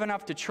brave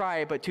enough to try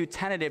it, but too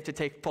tentative to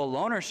take full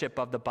ownership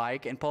of the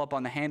bike and pull up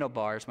on the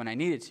handlebars when I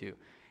needed to.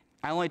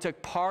 I only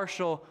took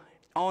partial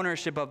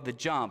ownership of the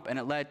jump, and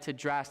it led to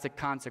drastic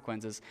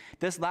consequences.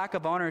 This lack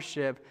of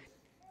ownership,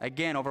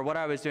 again, over what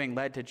I was doing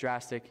led to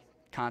drastic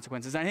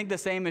consequences. And I think the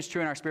same is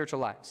true in our spiritual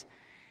lives.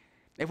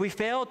 If we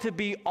fail to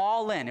be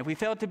all in, if we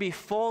fail to be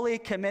fully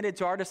committed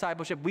to our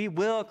discipleship, we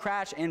will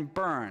crash and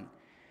burn.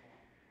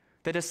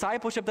 The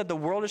discipleship that the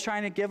world is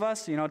trying to give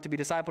us, to be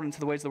discipled into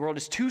the ways of the world,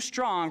 is too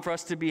strong for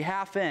us to be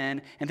half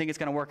in and think it's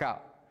going to work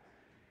out.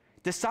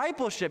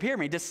 Discipleship, hear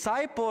me,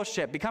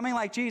 discipleship, becoming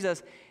like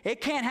Jesus,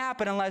 it can't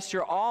happen unless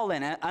you're all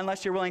in it,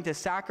 unless you're willing to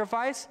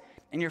sacrifice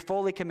and you're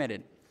fully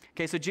committed.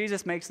 Okay, so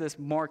Jesus makes this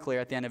more clear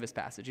at the end of his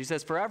passage. He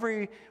says, for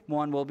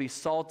everyone will be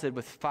salted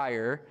with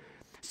fire,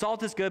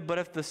 Salt is good, but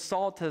if the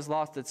salt has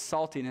lost its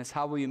saltiness,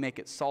 how will you make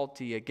it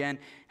salty again?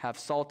 Have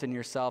salt in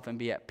yourself and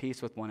be at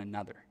peace with one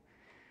another.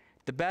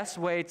 The best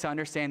way to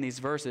understand these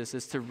verses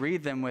is to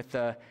read them with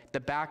the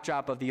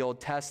backdrop of the Old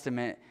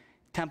Testament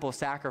temple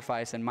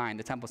sacrifice in mind,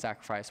 the temple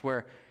sacrifice,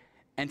 where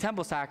in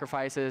temple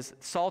sacrifices,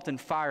 salt and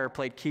fire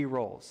played key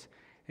roles.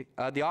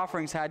 The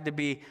offerings had to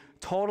be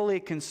totally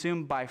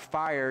consumed by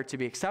fire to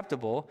be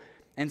acceptable,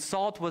 and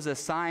salt was a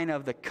sign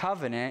of the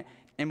covenant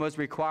and was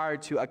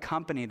required to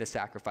accompany the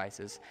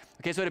sacrifices.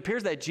 Okay, so it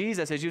appears that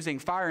Jesus is using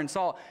fire and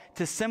salt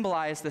to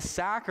symbolize the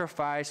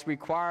sacrifice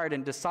required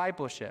in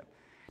discipleship.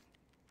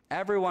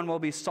 Everyone will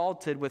be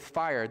salted with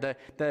fire,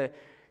 the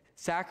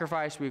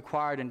sacrifice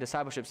required in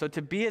discipleship. So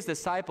to be his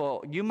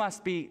disciple, you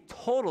must be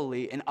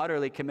totally and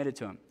utterly committed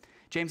to him.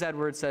 James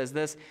Edwards says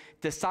this: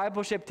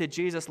 discipleship to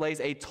Jesus lays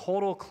a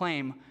total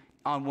claim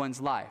on one's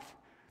life.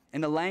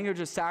 In the language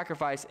of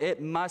sacrifice,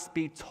 it must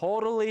be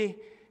totally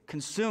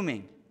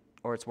consuming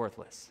or it's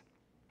worthless.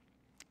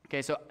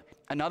 Okay, so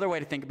another way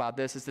to think about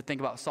this is to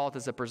think about salt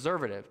as a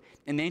preservative.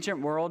 In the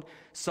ancient world,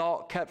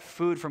 salt kept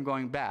food from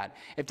going bad.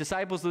 If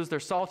disciples lose their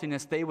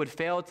saltiness, they would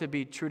fail to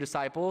be true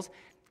disciples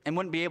and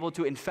wouldn't be able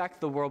to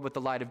infect the world with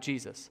the light of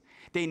Jesus.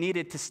 They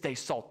needed to stay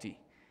salty.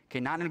 Okay,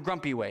 not in a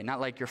grumpy way,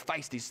 not like you're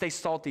feisty. Stay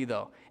salty,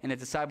 though, in a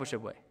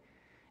discipleship way.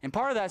 And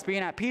part of that is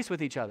being at peace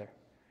with each other.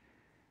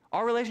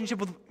 Our relationship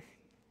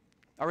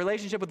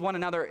with one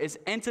another is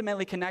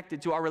intimately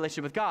connected to our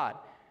relationship with God.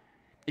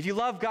 If you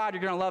love God,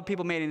 you're going to love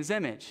people made in his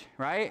image,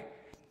 right?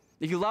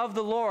 If you love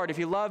the Lord, if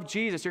you love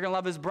Jesus, you're going to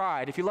love his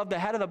bride. If you love the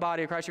head of the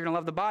body of Christ, you're going to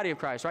love the body of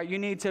Christ, right? You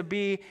need to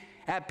be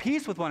at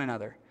peace with one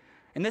another.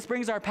 And this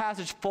brings our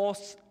passage full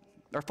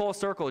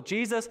circle.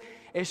 Jesus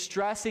is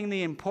stressing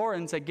the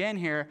importance, again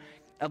here,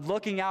 of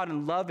looking out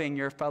and loving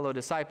your fellow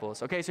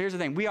disciples. Okay, so here's the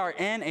thing. We are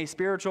in a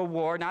spiritual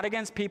war, not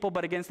against people,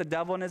 but against the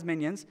devil and his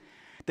minions.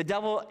 The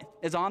devil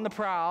is on the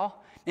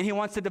prowl, and he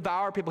wants to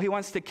devour people. He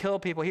wants to kill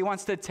people. He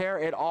wants to tear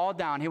it all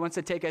down. He wants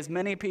to take as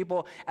many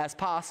people as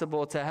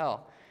possible to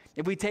hell.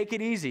 If we take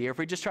it easy, or if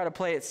we just try to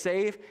play it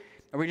safe,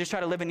 or we just try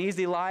to live an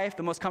easy life,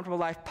 the most comfortable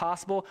life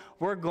possible,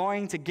 we're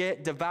going to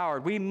get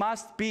devoured. We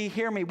must be,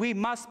 hear me, we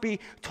must be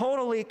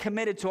totally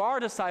committed to our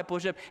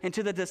discipleship and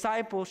to the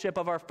discipleship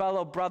of our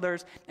fellow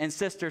brothers and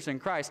sisters in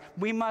Christ.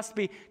 We must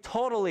be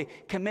totally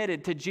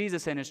committed to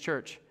Jesus and his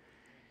church.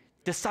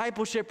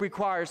 Discipleship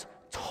requires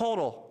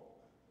total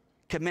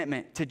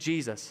commitment to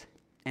Jesus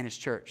and his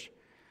church.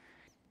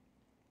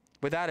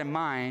 With that in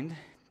mind,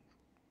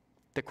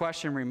 the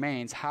question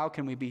remains, how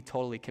can we be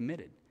totally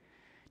committed?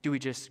 Do we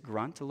just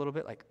grunt a little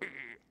bit like,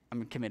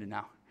 I'm committed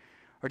now?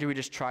 Or do we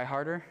just try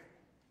harder?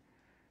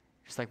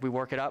 Just like we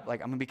work it up,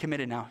 like I'm going to be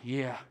committed now.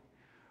 Yeah.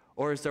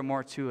 Or is there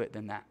more to it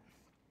than that?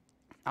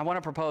 I want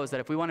to propose that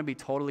if we want to be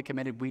totally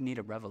committed, we need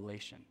a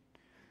revelation.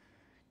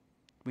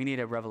 We need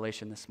a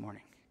revelation this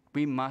morning.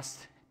 We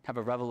must have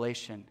a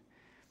revelation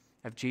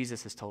of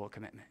Jesus' total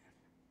commitment.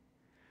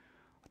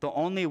 The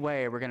only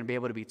way we're going to be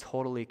able to be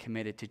totally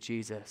committed to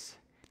Jesus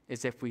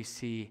is if we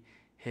see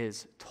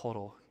his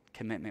total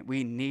commitment.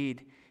 We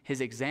need his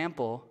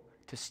example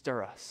to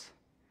stir us.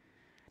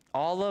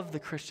 All of the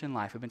Christian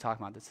life, we've been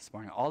talking about this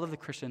morning, all of the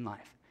Christian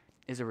life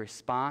is a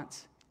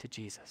response to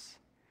Jesus.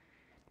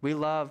 We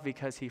love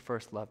because he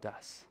first loved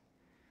us.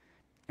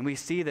 And we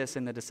see this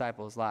in the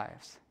disciples'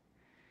 lives.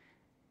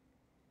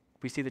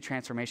 We see the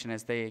transformation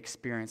as they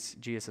experience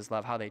Jesus'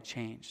 love, how they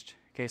changed.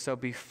 Okay, so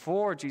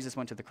before Jesus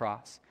went to the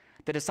cross,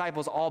 the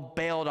disciples all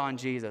bailed on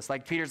Jesus.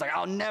 Like Peter's like,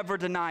 I'll never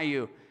deny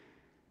you.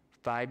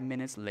 5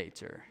 minutes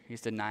later,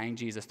 he's denying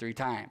Jesus 3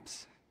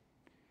 times.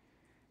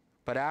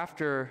 But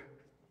after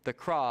the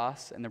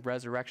cross and the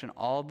resurrection,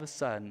 all of a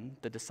sudden,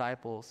 the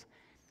disciples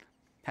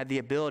had the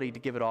ability to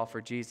give it all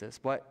for Jesus.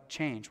 What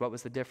changed? What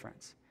was the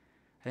difference?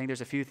 I think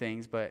there's a few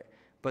things, but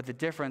the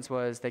difference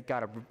was they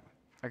got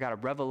a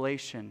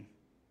revelation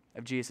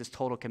of Jesus'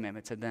 total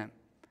commitment to them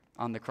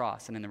on the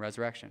cross and in the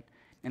resurrection.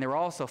 And they were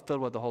also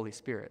filled with the Holy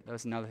Spirit. That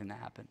was another thing that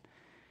happened.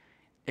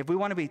 If we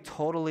want to be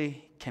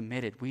totally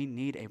committed, we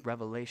need a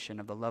revelation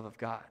of the love of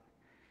God.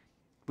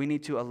 We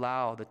need to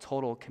allow the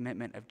total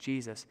commitment of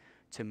Jesus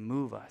to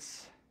move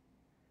us.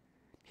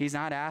 He's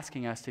not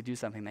asking us to do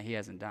something that he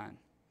hasn't done.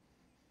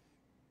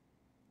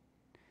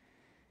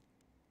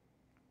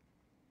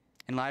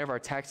 In light of our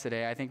text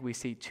today, I think we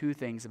see 2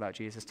 things about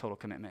Jesus' total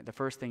commitment. The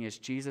first thing is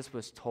Jesus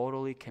was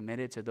totally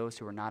committed to those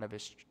who were not of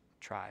his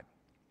tribe.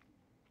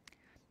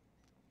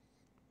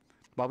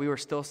 While we were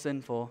still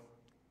sinful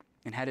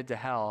and headed to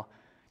hell,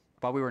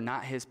 while we were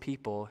not his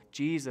people,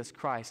 Jesus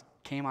Christ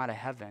came out of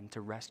heaven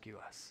to rescue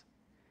us.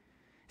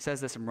 It says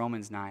this in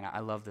Romans 9. I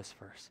love this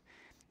verse.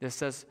 It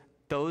says,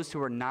 those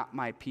who are not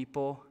my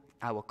people,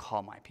 I will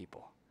call my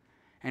people.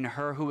 And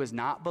her who is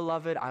not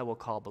beloved, I will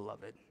call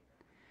beloved.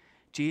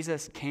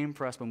 Jesus came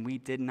for us when we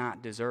did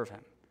not deserve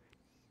him.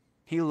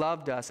 He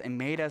loved us and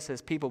made us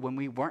his people when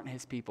we weren't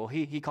his people.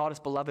 He called us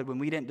beloved when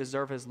we didn't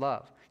deserve his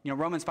love. You know,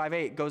 Romans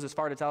 5:8 goes as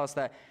far to tell us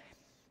that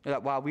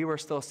while we were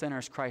still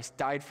sinners, Christ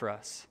died for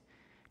us.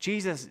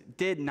 Jesus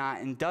did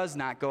not and does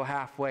not go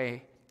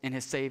halfway in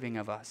his saving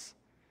of us.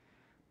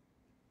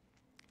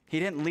 He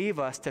didn't leave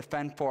us to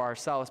fend for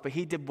ourselves, but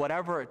he did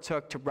whatever it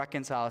took to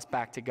reconcile us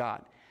back to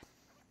God.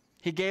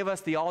 He gave us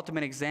the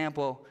ultimate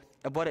example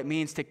of what it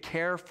means to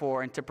care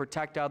for and to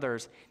protect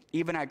others,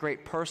 even at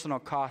great personal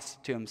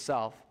cost to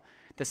himself.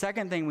 The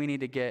second thing we need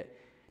to get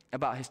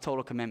about his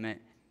total commitment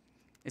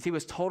is he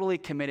was totally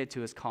committed to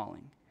his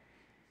calling.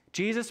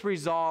 Jesus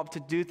resolved to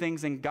do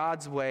things in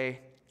God's way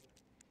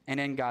and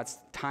in God's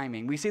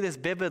timing. We see this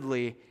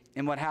vividly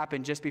in what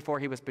happened just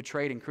before he was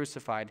betrayed and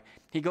crucified.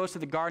 He goes to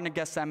the Garden of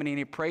Gethsemane and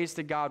he prays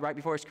to God right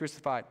before he's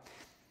crucified.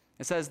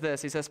 It says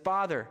this, he says,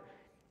 "Father,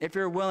 if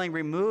you're willing,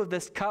 remove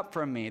this cup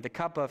from me, the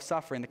cup of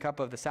suffering, the cup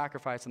of the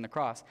sacrifice on the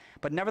cross.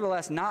 But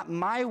nevertheless, not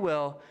my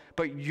will,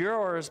 but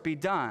yours be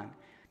done."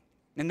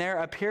 And there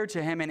appeared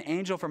to him an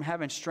angel from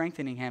heaven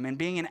strengthening him. And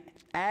being in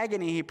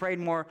agony, he prayed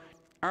more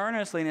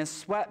earnestly, and his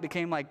sweat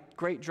became like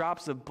great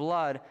drops of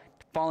blood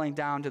falling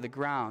down to the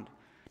ground.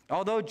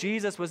 Although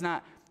Jesus was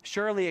not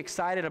surely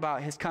excited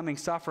about his coming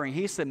suffering,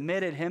 he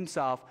submitted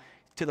himself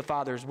to the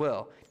Father's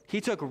will.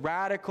 He took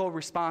radical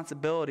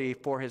responsibility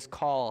for his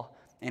call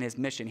and his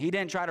mission. He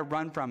didn't try to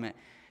run from it.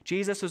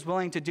 Jesus was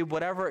willing to do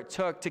whatever it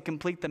took to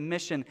complete the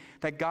mission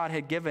that God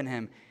had given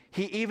him.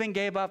 He even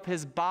gave up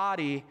his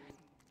body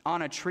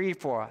on a tree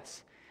for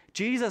us.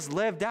 Jesus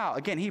lived out,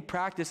 again, he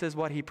practices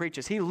what he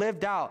preaches. He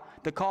lived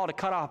out the call to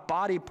cut off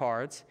body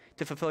parts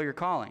to fulfill your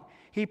calling.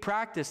 He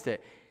practiced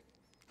it.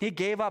 He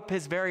gave up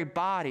his very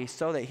body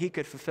so that he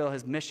could fulfill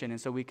his mission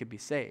and so we could be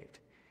saved.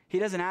 He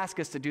doesn't ask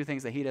us to do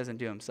things that he doesn't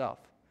do himself.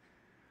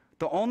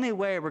 The only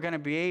way we're going to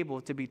be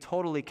able to be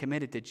totally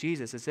committed to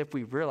Jesus is if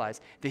we realize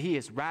that he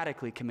is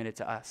radically committed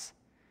to us.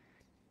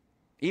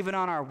 Even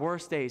on our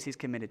worst days, he's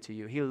committed to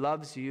you. He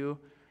loves you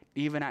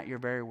even at your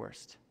very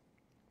worst.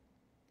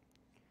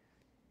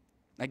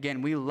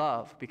 Again, we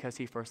love because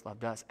he first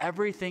loved us.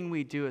 Everything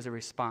we do is a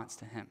response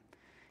to him.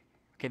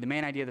 Okay, the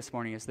main idea this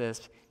morning is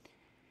this.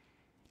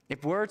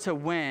 If we're to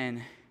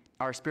win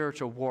our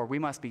spiritual war, we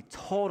must be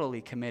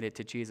totally committed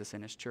to Jesus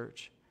and his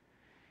church.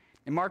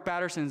 In Mark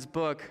Batterson's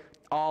book,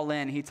 All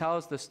In, he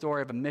tells the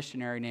story of a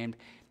missionary named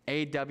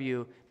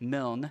A.W.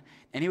 Milne,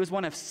 and he was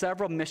one of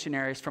several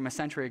missionaries from a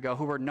century ago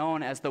who were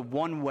known as the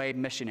one-way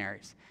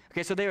missionaries.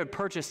 Okay, so they would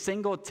purchase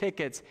single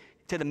tickets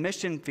to the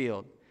mission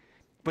field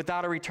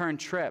without a return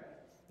trip.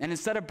 And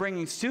instead of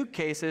bringing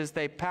suitcases,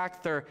 they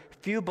packed their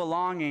few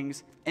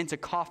belongings into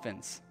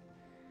coffins.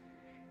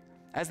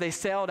 As they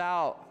sailed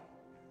out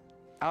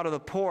of the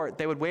port,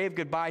 they would wave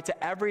goodbye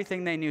to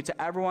everything they knew,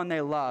 to everyone they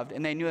loved,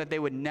 and they knew that they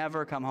would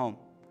never come home.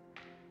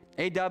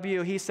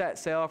 A.W., he set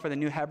sail for the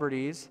New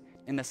Hebrides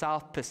in the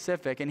South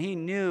Pacific, and he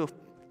knew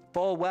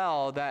full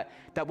well that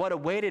what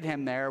awaited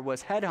him there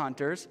was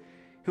headhunters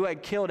who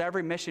had killed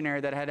every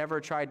missionary that had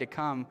ever tried to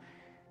come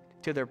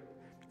to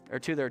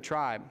their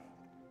tribe.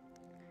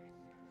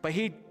 But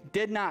he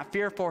did not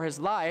fear for his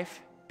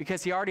life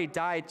because he already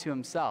died to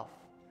himself.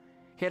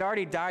 He had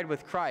already died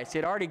with Christ. He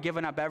had already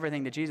given up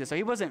everything to Jesus. So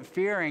he wasn't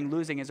fearing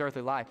losing his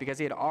earthly life because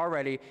he had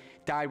already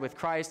died with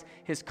Christ.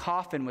 His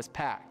coffin was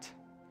packed.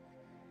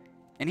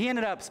 And he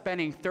ended up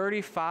spending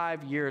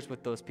 35 years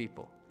with those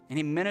people. And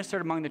he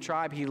ministered among the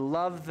tribe. He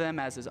loved them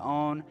as his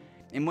own.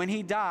 And when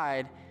he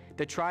died,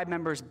 the tribe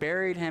members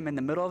buried him in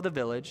the middle of the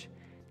village,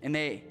 and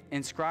they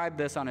inscribed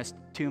this on his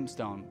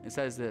tombstone. It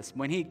says this: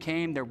 "When he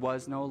came, there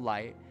was no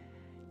light,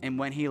 and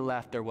when he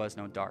left, there was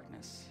no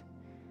darkness."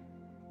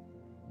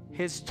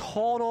 His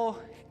total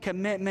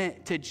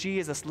commitment to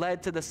Jesus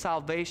led to the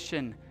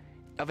salvation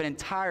of an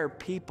entire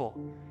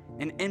people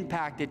and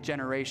impacted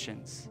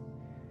generations.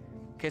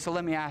 Okay, so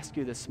let me ask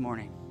you this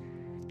morning,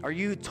 are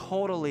you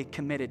totally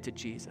committed to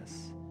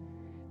Jesus?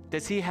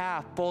 Does he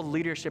have full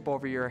leadership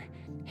over your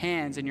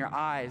hands and your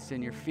eyes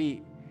and your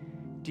feet?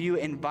 Do you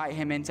invite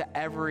him into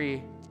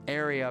every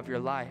area of your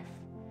life?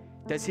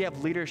 Does he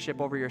have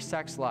leadership over your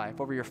sex life,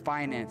 over your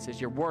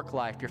finances, your work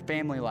life, your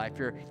family life,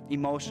 your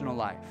emotional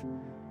life?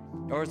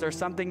 Or is there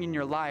something in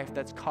your life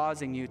that's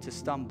causing you to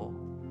stumble?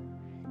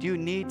 Do you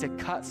need to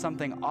cut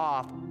something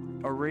off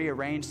or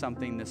rearrange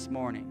something this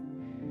morning?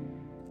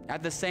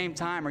 At the same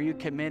time, are you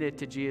committed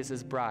to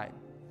Jesus' bride?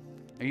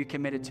 Are you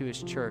committed to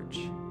his church?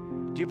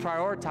 Do you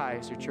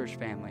prioritize your church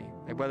family?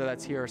 Like whether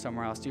that's here or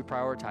somewhere else, do you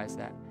prioritize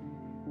that?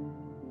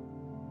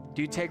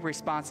 Do you take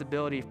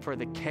responsibility for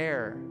the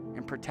care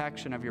and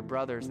protection of your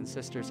brothers and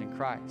sisters in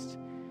Christ?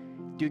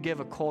 Do you give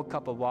a cold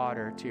cup of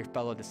water to your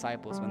fellow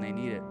disciples when they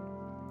need it?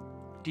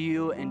 Do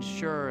you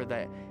ensure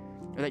that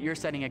you're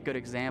setting a good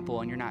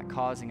example and you're not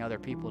causing other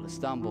people to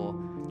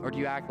stumble? Or do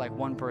you act like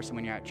one person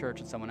when you're at church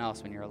and someone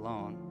else when you're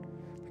alone?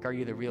 Like, are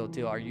you the real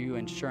deal? Are you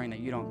ensuring that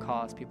you don't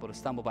cause people to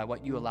stumble by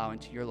what you allow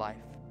into your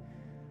life?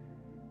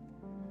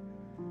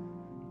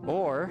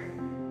 Or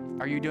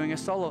are you doing a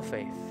solo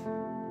faith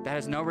that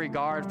has no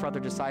regard for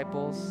other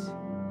disciples?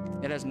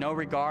 It has no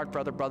regard for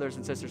other brothers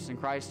and sisters in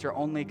Christ. You're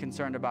only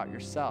concerned about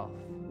yourself.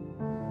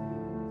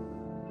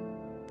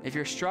 If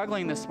you're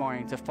struggling this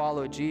morning to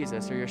follow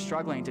Jesus, or you're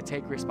struggling to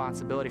take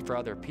responsibility for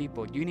other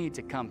people, you need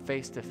to come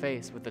face to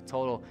face with the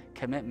total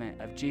commitment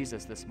of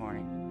Jesus this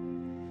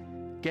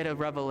morning. Get a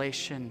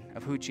revelation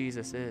of who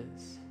Jesus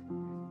is.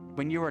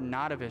 When you were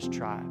not of his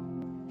tribe,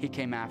 he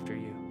came after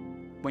you.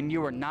 When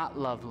you were not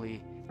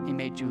lovely, he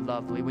made you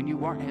lovely. When you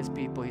weren't his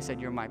people, he said,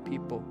 you're my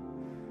people.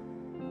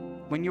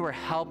 When you were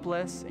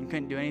helpless and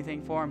couldn't do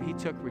anything for him, he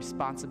took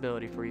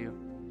responsibility for you.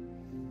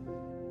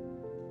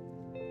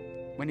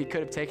 When he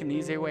could have taken the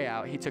easy way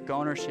out, he took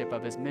ownership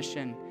of his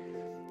mission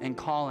and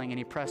calling, and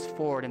he pressed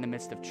forward in the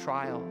midst of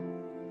trial.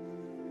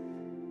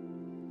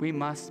 We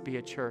must be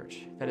a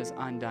church that is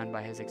undone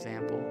by his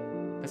example.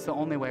 That's the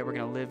only way we're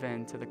going to live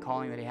into the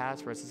calling that he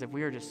has for us, is if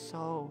we are just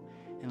so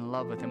in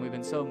love with him. We've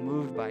been so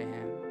moved by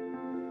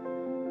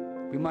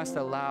him. We must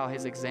allow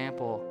his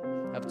example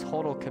of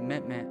total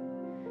commitment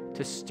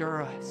to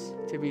stir us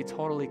to be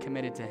totally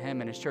committed to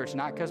him and his church,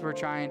 not because we're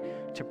trying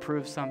to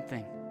prove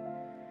something,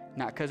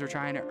 not because we're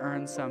trying to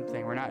earn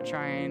something. We're not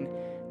trying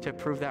to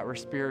prove that we're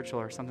spiritual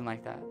or something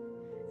like that.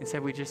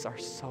 Instead, we just are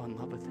so in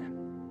love with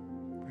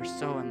him. We're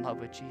so in love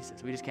with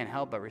Jesus. We just can't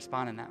help but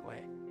respond in that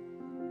way.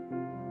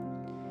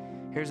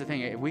 Here's the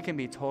thing. If we can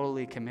be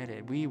totally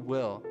committed, we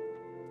will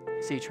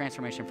see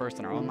transformation first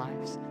in our own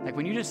lives. Like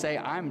when you just say,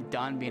 I'm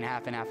done being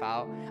half in, half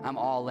out, I'm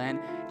all in,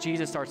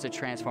 Jesus starts to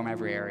transform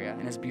every area,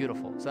 and it's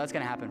beautiful. So that's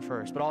going to happen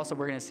first. But also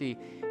we're going to see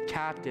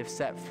captives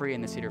set free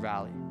in the Cedar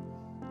Valley.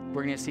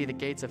 We're going to see the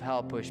gates of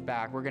hell pushed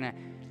back. We're going to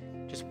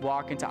just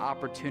walk into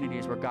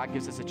opportunities where God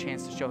gives us a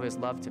chance to show his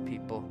love to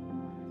people.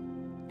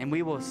 And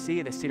we will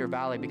see the Cedar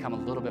Valley become a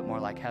little bit more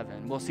like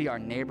heaven. We'll see our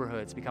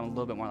neighborhoods become a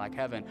little bit more like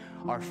heaven.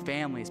 Our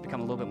families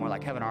become a little bit more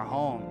like heaven. Our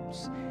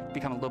homes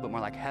become a little bit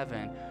more like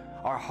heaven.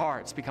 Our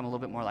hearts become a little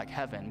bit more like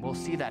heaven. We'll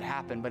see that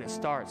happen, but it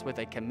starts with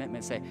a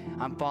commitment. Say,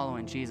 I'm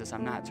following Jesus.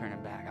 I'm not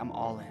turning back. I'm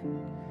all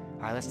in.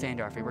 All right, let's stand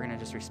to our feet. We're going to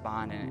just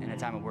respond in a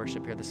time of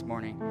worship here this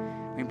morning.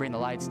 We can bring the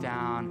lights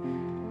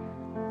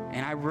down.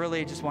 And I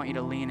really just want you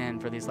to lean in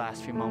for these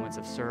last few moments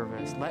of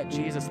service. Let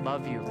Jesus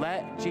love you.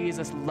 Let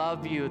Jesus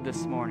love you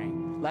this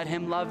morning. Let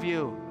him love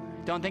you.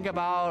 Don't think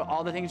about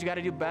all the things you got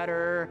to do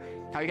better,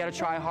 how you got to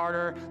try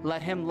harder.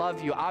 Let him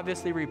love you.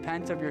 Obviously,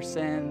 repent of your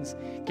sins.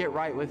 Get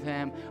right with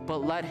him. But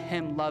let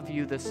him love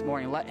you this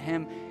morning. Let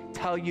him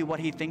tell you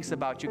what he thinks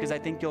about you, because I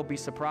think you'll be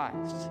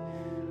surprised.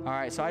 All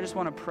right, so I just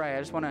want to pray. I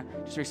just want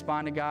to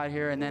respond to God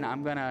here, and then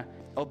I'm going to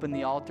open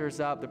the altars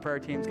up. The prayer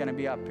team's going to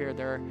be up here.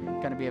 They're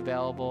going to be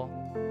available.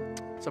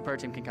 So prayer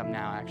team can come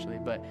now, actually.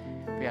 But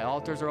yeah,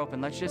 altars are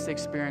open. Let's just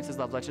experience his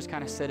love. Let's just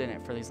kind of sit in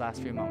it for these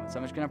last few moments.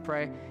 I'm just going to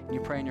pray, and you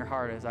pray in your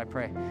heart as I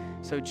pray.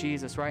 So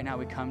Jesus, right now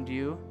we come to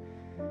you,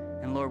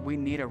 and Lord, we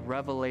need a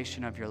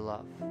revelation of your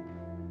love.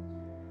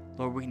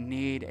 Lord, we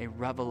need a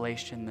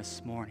revelation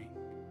this morning.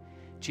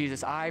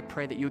 Jesus, I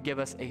pray that you give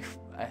us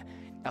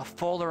a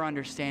fuller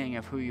understanding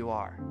of who you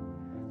are.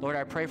 Lord,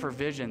 I pray for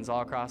visions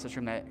all across this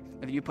room, that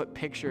you put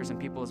pictures in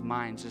people's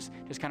minds,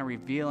 just kind of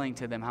revealing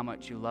to them how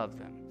much you love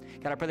them.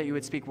 God, I pray that you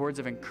would speak words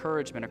of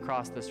encouragement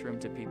across this room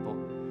to people.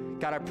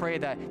 God, I pray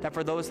that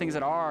for those things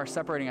that are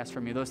separating us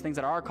from you, those things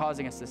that are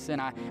causing us to sin,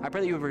 I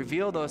pray that you would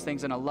reveal those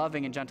things in a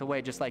loving and gentle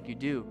way, just like you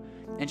do,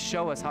 and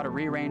show us how to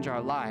rearrange our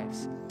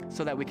lives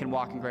so that we can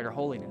walk in greater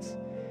holiness.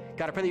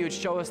 God, I pray that you would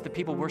show us the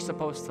people we're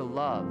supposed to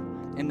love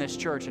in this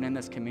church and in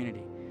this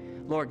community.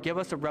 Lord, give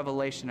us a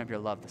revelation of your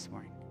love this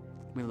morning.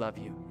 We love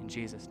you. In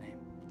Jesus' name,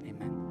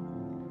 amen.